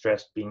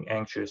overstressed, being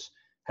anxious,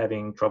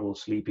 having trouble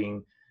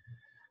sleeping,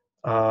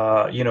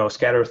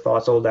 scattered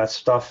thoughts, all that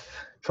stuff.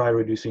 Try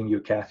reducing your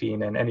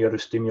caffeine and any other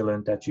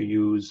stimulant that you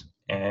use,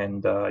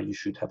 and you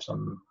should have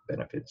some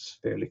benefits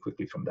fairly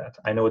quickly from that.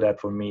 I know that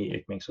for me,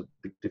 it makes a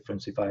big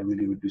difference if I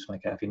really reduce my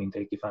caffeine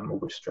intake if I'm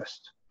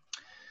overstressed.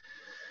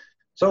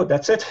 So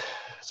that's it.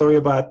 Sorry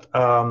about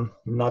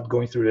not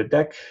going through the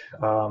deck.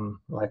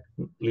 Like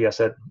Leah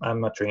said,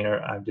 I'm a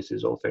trainer. This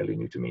is all fairly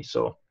new to me.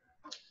 So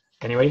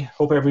anyway,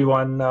 hope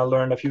everyone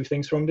learned a few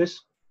things from this.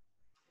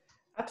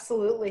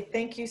 Absolutely.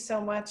 Thank you so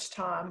much,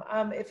 Tom.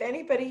 If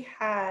anybody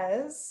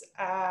has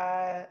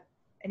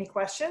any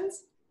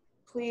questions,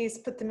 please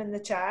put them in the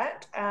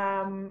chat.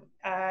 And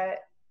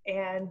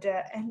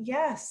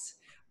yes,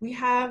 we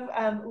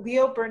have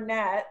Leo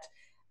Burnett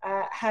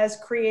has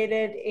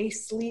created a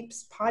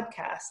sleeps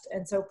podcast.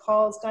 And so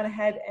Paul's gone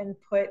ahead and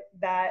put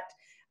that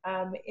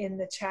in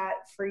the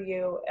chat for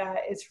you.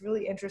 It's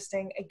really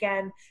interesting.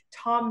 Again,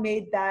 Tom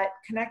made that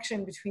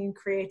connection between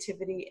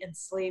creativity and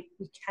sleep.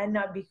 We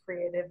cannot be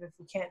creative if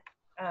we can't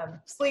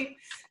sleep.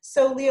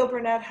 So Leo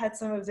Burnett had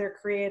some of their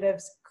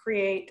creatives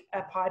create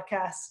a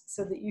podcast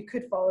so that you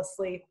could fall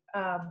asleep,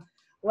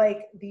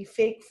 like the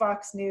fake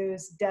Fox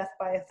News death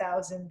by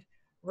 1,000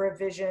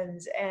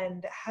 revisions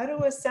and how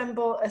to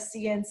assemble a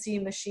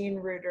CNC machine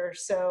router.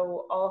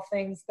 So all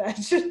things that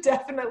should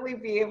definitely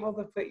be able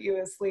to put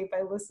you asleep.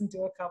 I listened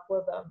to a couple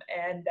of them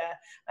and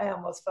I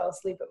almost fell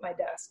asleep at my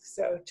desk.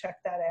 So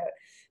check that out.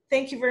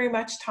 Thank you very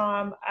much,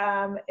 Tom.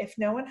 If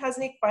no one has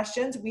any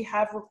questions, we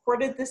have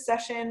recorded this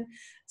session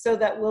so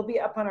that will be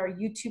up on our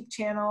YouTube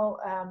channel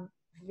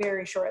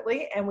very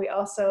shortly. And we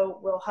also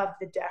will have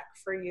the deck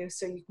for you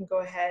so you can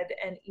go ahead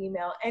and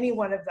email any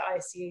one of the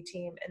ICA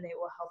team and they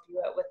will help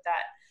you out with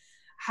that.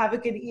 Have a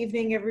good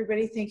evening,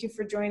 everybody. Thank you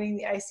for joining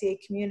the ICA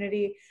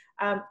community.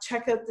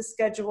 Check out the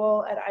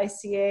schedule at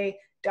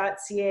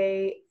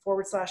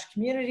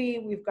ica.ca/community.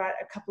 We've got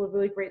a couple of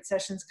really great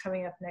sessions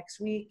coming up next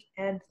week.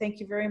 And thank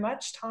you very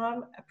much,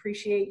 Tom.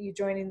 Appreciate you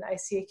joining the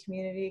ICA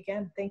community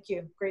again. Thank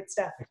you. Great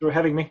stuff. Thanks for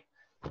having me.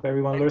 Hope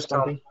everyone learned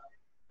something.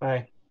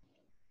 Bye.